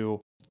trying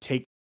to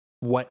take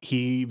what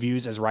he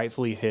views as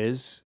rightfully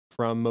his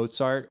from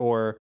Mozart,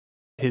 or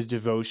his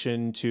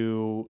devotion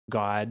to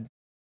God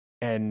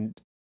and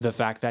the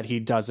fact that he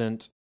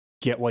doesn't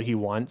get what he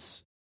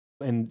wants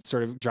and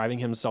sort of driving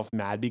himself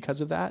mad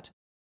because of that.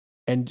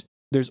 And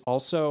there's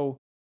also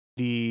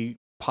the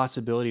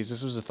possibilities.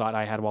 This was a thought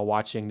I had while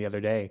watching the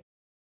other day.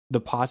 The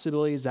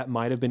possibilities that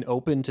might have been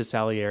open to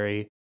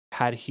Salieri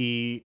had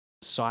he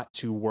sought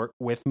to work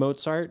with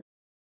Mozart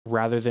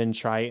rather than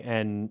try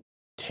and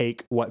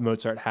take what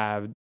Mozart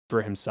had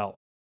for himself.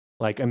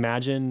 Like,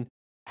 imagine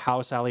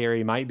how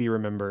Salieri might be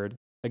remembered.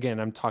 Again,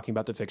 I'm talking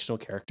about the fictional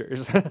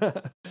characters.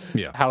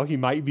 Yeah. How he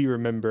might be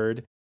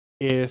remembered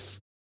if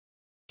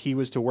he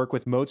was to work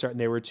with Mozart and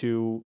they were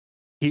to,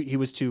 he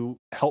was to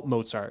help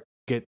Mozart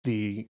get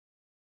the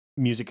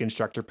music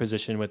instructor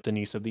position with the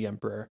niece of the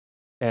emperor,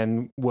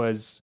 and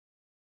was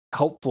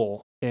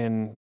helpful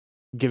in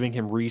giving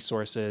him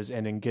resources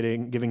and in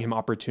giving him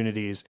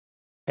opportunities,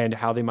 and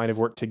how they might have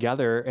worked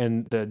together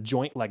and the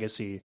joint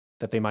legacy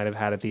that they might have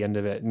had at the end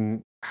of it,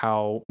 and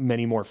how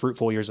many more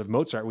fruitful years of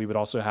Mozart we would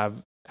also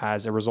have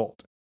as a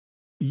result.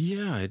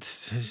 Yeah,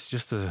 it's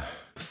just a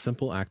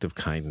simple act of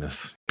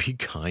kindness. Be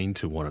kind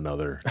to one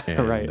another.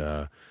 And,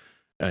 Right.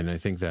 And I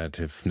think that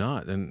if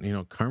not,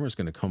 then, karma's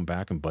going to come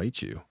back and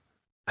bite you.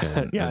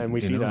 Yeah, and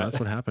we see that. That's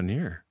what happened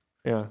here.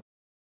 Yeah.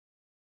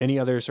 Any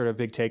other sort of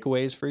big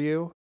takeaways for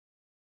you?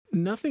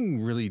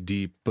 Nothing really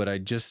deep, but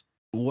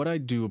what I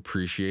do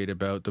appreciate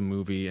about the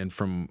movie, and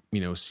from,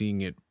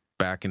 seeing it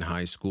back in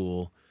high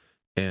school,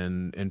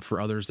 and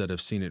for others that have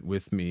seen it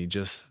with me,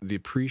 just the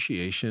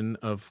appreciation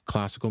of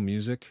classical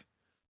music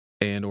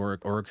and or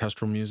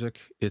orchestral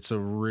music. It's I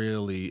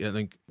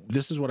think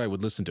this is what I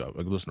would listen to. I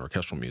would listen to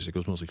orchestral music. It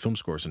was mostly film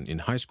scores in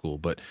high school,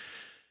 but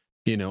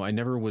I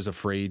never was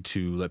afraid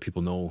to let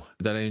people know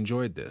that I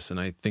enjoyed this.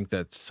 And I think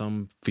that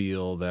some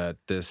feel that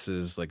this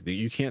is like,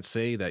 you can't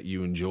say that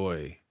you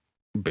enjoy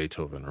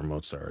Beethoven or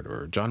Mozart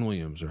or John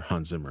Williams or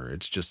Hans Zimmer.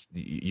 It's just,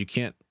 you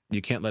can't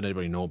let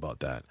anybody know about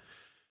that.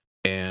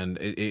 And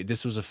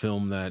this was a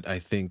film that I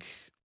think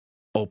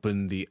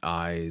opened the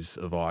eyes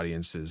of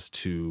audiences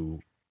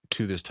to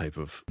this type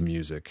of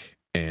music.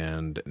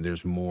 And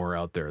there's more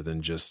out there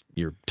than just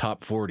your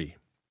top 40.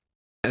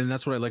 And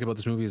that's what I like about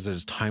this movie, is that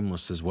it's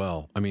timeless as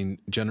well. I mean,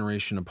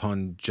 generation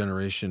upon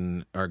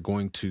generation are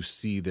going to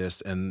see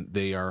this, and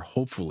they are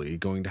hopefully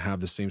going to have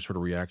the same sort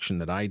of reaction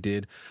that I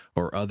did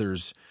or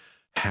others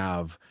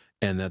have,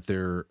 and that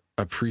their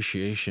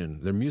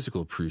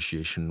musical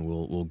appreciation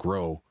will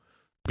grow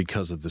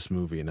because of this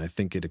movie. And I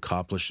think it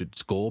accomplished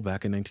its goal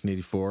back in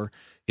 1984.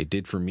 It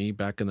did for me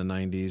back in the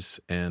 90s.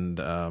 And,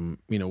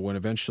 when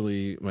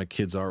eventually my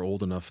kids are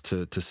old enough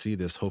to see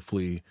this,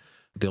 hopefully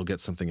they'll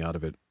get something out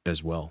of it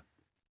as well.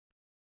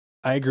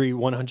 I agree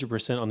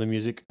 100% on the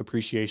music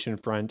appreciation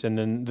front. And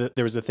then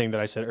there was a thing that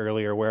I said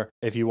earlier, where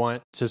if you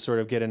want to sort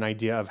of get an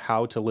idea of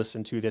how to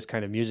listen to this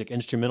kind of music,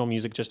 instrumental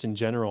music just in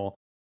general,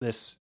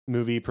 this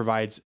movie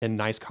provides a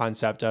nice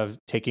concept of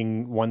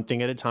taking one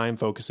thing at a time,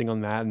 focusing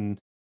on that and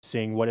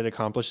seeing what it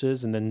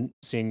accomplishes, and then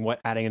seeing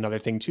what adding another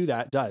thing to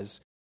that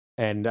does.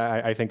 And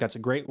I think that's a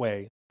great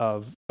way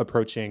of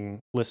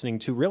approaching listening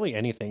to really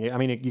anything. I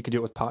mean, you could do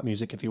it with pop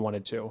music if you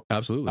wanted to.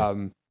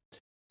 Absolutely.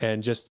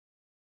 And just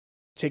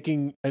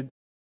getting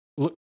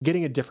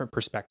a different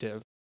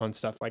perspective on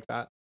stuff like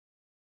that.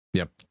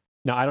 Yep.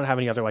 Now, I don't have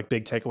any other like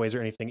big takeaways or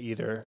anything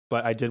either,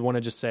 but I did want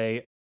to just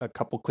say a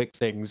couple quick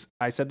things.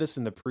 I said this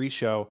in the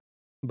pre-show,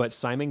 but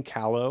Simon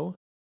Callow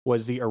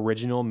was the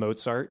original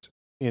Mozart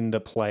in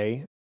the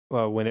play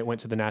when it went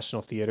to the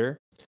National Theater,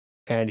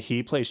 and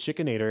he plays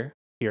Schikaneder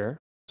here.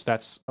 So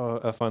that's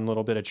a fun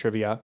little bit of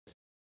trivia.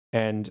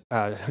 And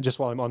just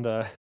while I'm on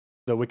the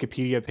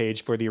Wikipedia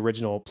page for the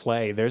original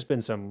play, there's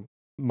been some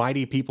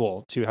mighty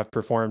people to have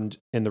performed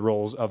in the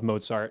roles of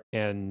Mozart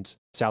and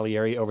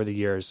Salieri over the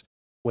years.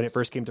 When it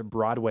first came to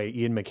Broadway,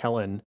 Ian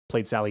McKellen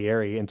played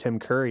Salieri, and Tim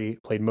Curry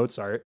played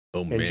Mozart,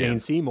 and Jane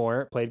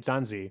Seymour played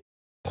Zanzi.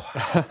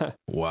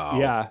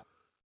 Wow.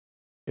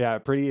 Yeah,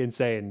 pretty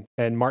insane.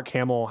 And Mark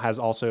Hamill has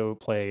also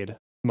played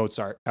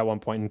Mozart at one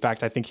point. In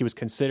fact, I think he was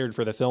considered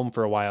for the film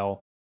for a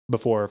while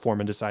before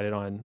Foreman decided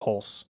on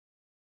Pulse,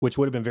 which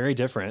would have been very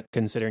different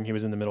considering he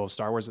was in the middle of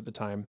Star Wars at the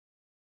time.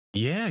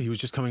 Yeah, he was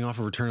just coming off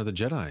of Return of the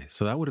Jedi,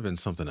 so that would have been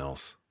something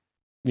else.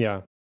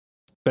 Yeah.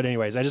 But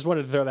anyways, I just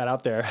wanted to throw that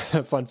out there.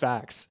 Fun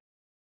facts.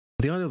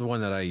 The other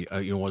one that I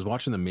was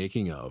watching the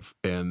making of,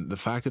 and the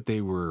fact that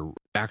they were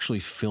actually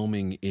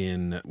filming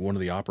in one of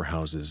the opera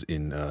houses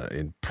in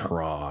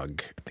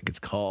Prague. I think it's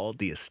called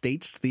the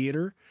Estates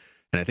Theater,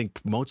 and I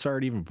think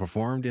Mozart even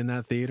performed in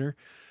that theater.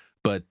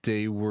 But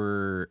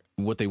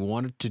what they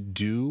wanted to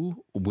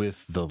do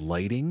with the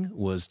lighting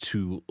was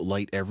to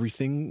light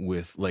everything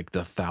with like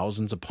the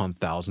thousands upon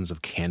thousands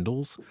of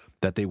candles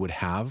that they would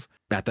have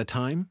at that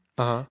time.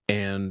 Uh-huh.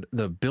 And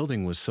the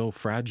building was so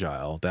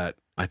fragile that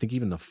I think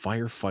even the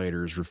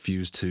firefighters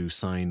refused to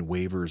sign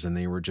waivers, and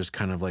they were just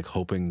kind of like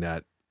hoping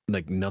that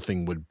like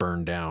nothing would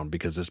burn down,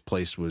 because this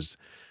place would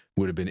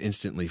have been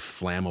instantly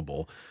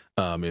flammable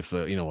if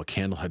a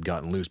candle had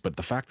gotten loose. But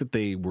the fact that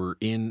they were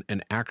in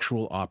an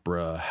actual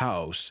opera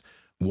house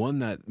one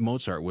that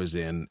Mozart was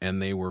in,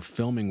 and they were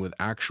filming with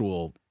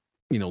actual,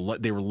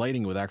 they were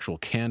lighting with actual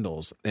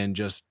candles, and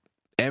just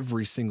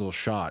every single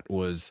shot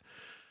was,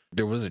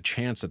 there was a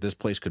chance that this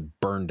place could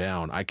burn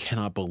down. I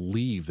cannot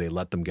believe they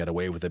let them get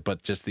away with it,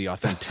 but just the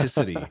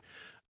authenticity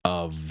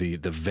of the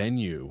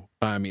venue.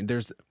 I mean,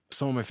 there's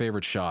some of my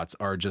favorite shots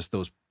are just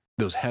those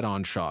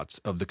head-on shots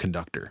of the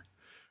conductor.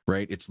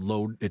 Right, it's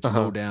low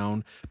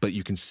down, but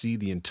you can see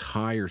the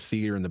entire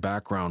theater in the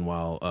background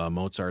while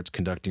Mozart's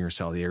conducting or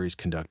Salieri's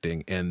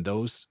conducting, and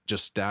those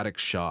just static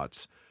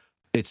shots.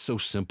 It's so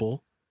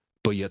simple,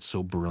 but yet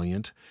so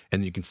brilliant,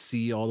 and you can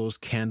see all those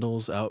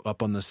candles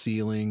up on the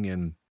ceiling,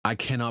 and I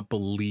cannot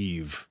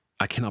believe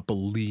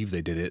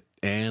they did it,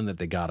 and that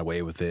they got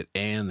away with it,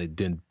 and they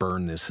didn't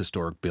burn this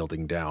historic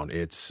building down.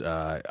 It's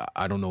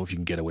I don't know if you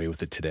can get away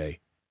with it today.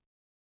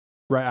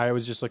 Right, I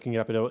was just looking it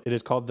up. It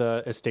is called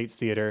the Estates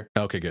Theater.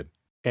 Okay, good.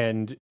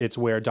 And it's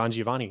where Don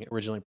Giovanni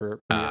originally premiered.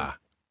 Yeah.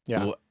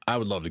 Well, I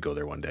would love to go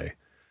there one day.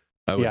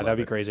 Yeah, that'd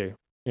be crazy.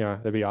 Yeah,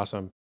 that'd be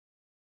awesome.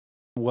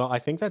 Well, I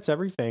think that's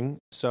everything.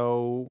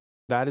 So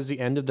that is the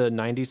end of the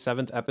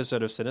 97th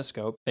episode of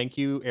Cinescope. Thank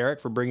you, Eric,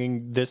 for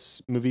bringing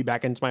this movie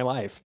back into my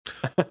life.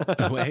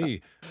 Well, hey,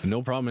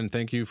 no problem, and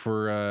thank you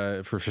for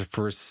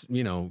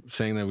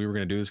saying that we were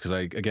going to do this, because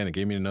it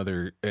gave me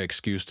another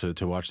excuse to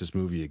watch this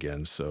movie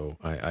again. So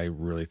I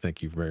really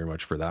thank you very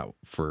much for that,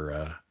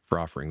 for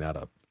offering that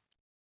up.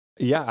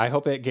 Yeah, I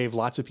hope it gave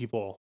lots of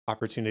people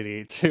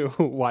opportunity to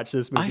watch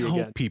this movie again. I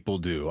hope people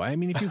do. I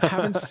mean, if you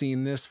haven't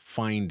seen this,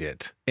 find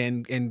it,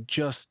 and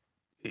just.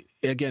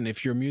 Again,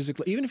 if you're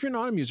even if you're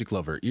not a music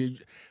lover,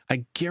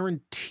 I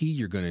guarantee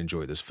you're going to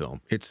enjoy this film.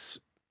 It's,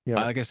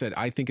 like I said,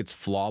 I think it's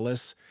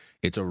flawless.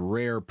 It's a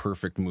rare,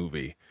 perfect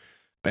movie.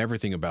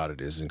 Everything about it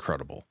is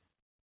incredible.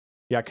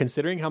 Yeah,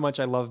 considering how much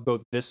I love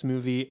both this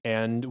movie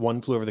and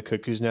One Flew Over the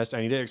Cuckoo's Nest,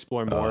 I need to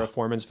explore more of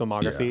Foreman's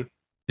filmography.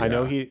 Yeah. I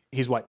know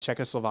he's what,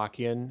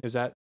 Czechoslovakian? Is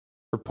that,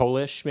 or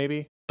Polish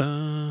maybe?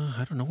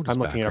 I don't know what his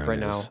I'm looking it up right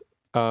now.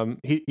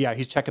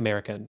 He's Czech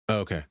American. Oh,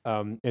 okay.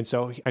 And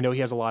so I know he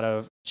has a lot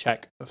of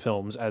Czech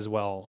films as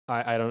well.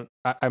 I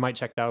might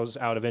check those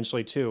out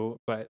eventually too,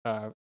 but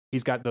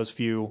he's got those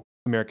few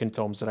American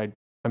films that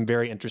I'm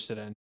very interested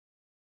in.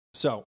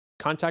 So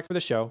contact for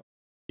the show.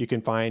 You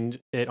can find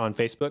it on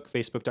Facebook,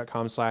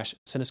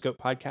 facebook.com/Cinescope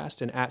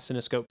Podcast, and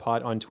 @Cinescope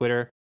Pod on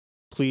Twitter.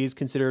 Please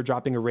consider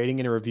dropping a rating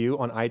and a review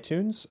on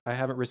iTunes.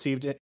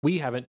 We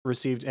haven't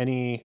received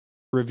any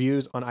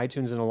reviews on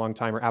iTunes in a long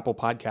time, or Apple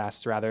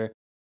Podcasts rather.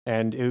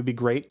 And it would be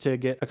great to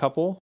get a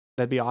couple.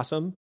 That'd be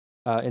awesome.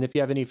 And if you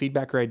have any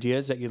feedback or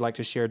ideas that you'd like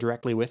to share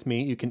directly with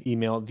me, you can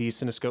email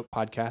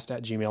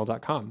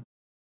thecinescopepodcast@gmail.com.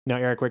 Now,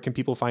 Eric, where can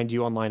people find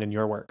you online and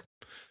your work?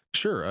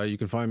 Sure. You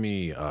can find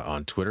me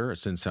on Twitter at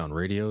CinSound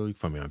Radio. You can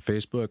find me on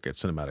Facebook at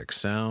Cinematic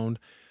Sound.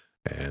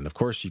 And, of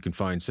course, you can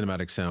find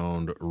Cinematic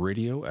Sound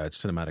Radio at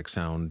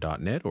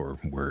cinematicsound.net, or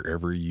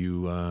wherever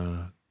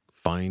you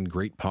find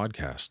great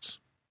podcasts.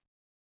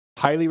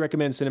 Highly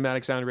recommend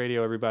Cinematic Sound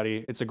Radio,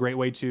 everybody. It's a great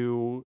way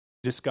to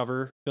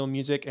discover film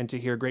music and to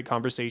hear great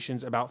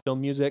conversations about film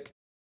music.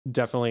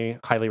 Definitely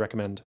highly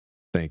recommend.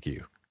 Thank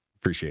you.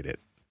 Appreciate it.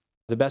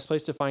 The best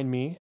place to find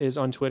me is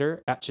on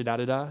Twitter at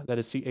Chadadada. That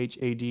is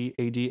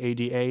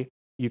CHADADADA.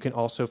 You can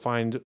also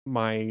find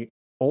my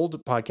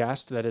old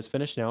podcast that is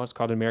finished now. It's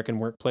called American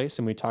Workplace,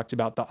 and we talked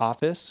about The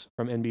Office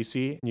from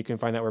NBC. And you can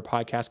find that where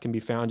podcasts can be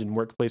found in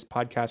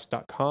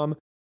workplacepodcast.com.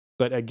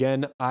 But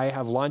again, I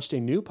have launched a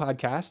new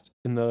podcast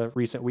in the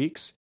recent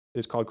weeks. It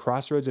is called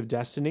Crossroads of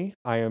Destiny.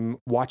 I am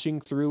watching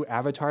through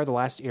Avatar: The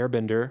Last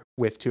Airbender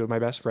with two of my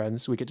best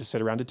friends. We get to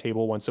sit around a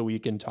table once a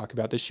week and talk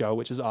about the show,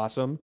 which is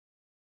awesome.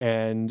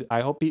 And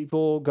I hope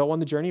people go on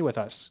the journey with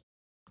us.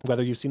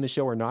 Whether you've seen the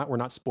show or not, we're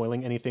not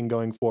spoiling anything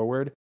going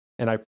forward.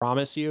 And I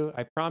promise you,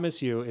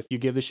 if you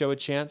give the show a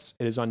chance,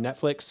 it is on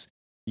Netflix.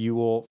 You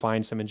will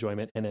find some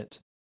enjoyment in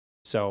it.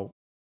 So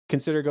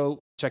consider go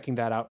checking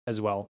that out as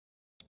well.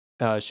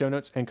 Show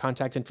notes and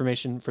contact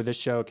information for this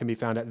show can be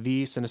found at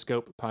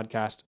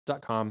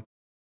thecinescopepodcast.com.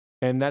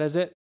 And that is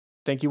it.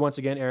 Thank you once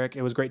again, Eric.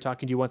 It was great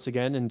talking to you once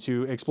again and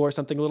to explore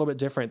something a little bit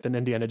different than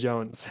Indiana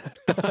Jones.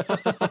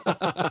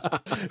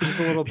 Just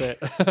a little bit.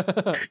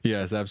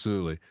 Yes,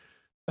 absolutely.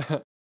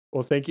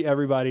 Well, thank you,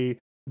 everybody.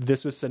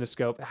 This was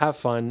Cinescope. Have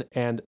fun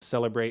and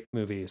celebrate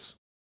movies.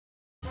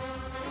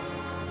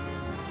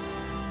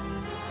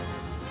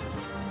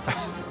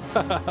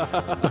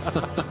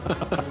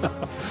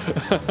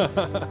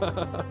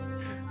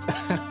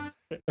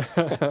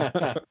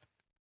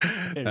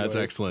 That's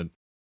excellent.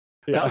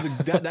 Yeah.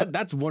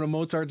 That's one of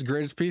Mozart's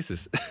greatest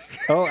pieces.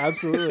 Oh,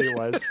 absolutely it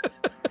was.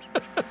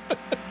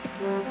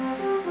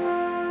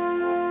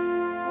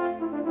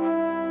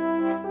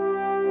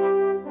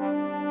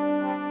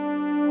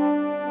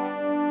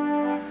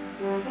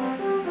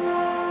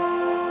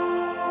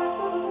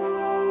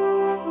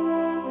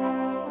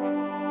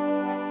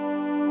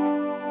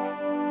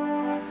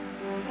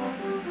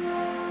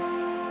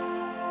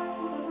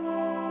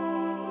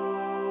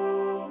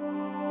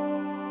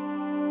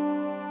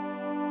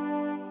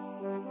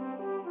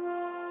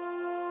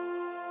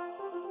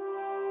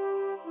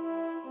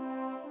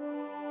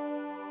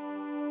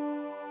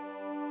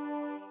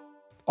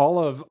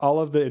 all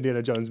of the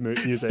Indiana Jones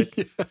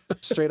music,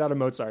 straight out of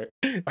Mozart.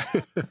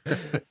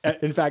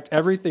 In fact,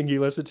 everything you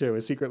listen to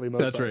is secretly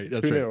Mozart. That's right.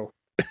 That's Who right. knew?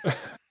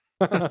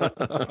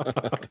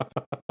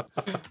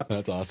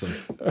 That's awesome.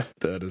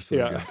 That is so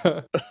Yeah.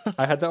 good.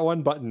 I had that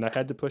one button. I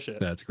had to push it.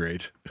 That's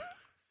great.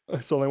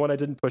 It's the only one I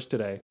didn't push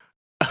today.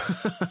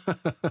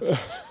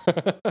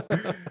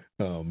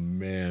 Oh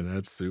man,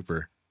 that's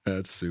super.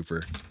 That's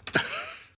super.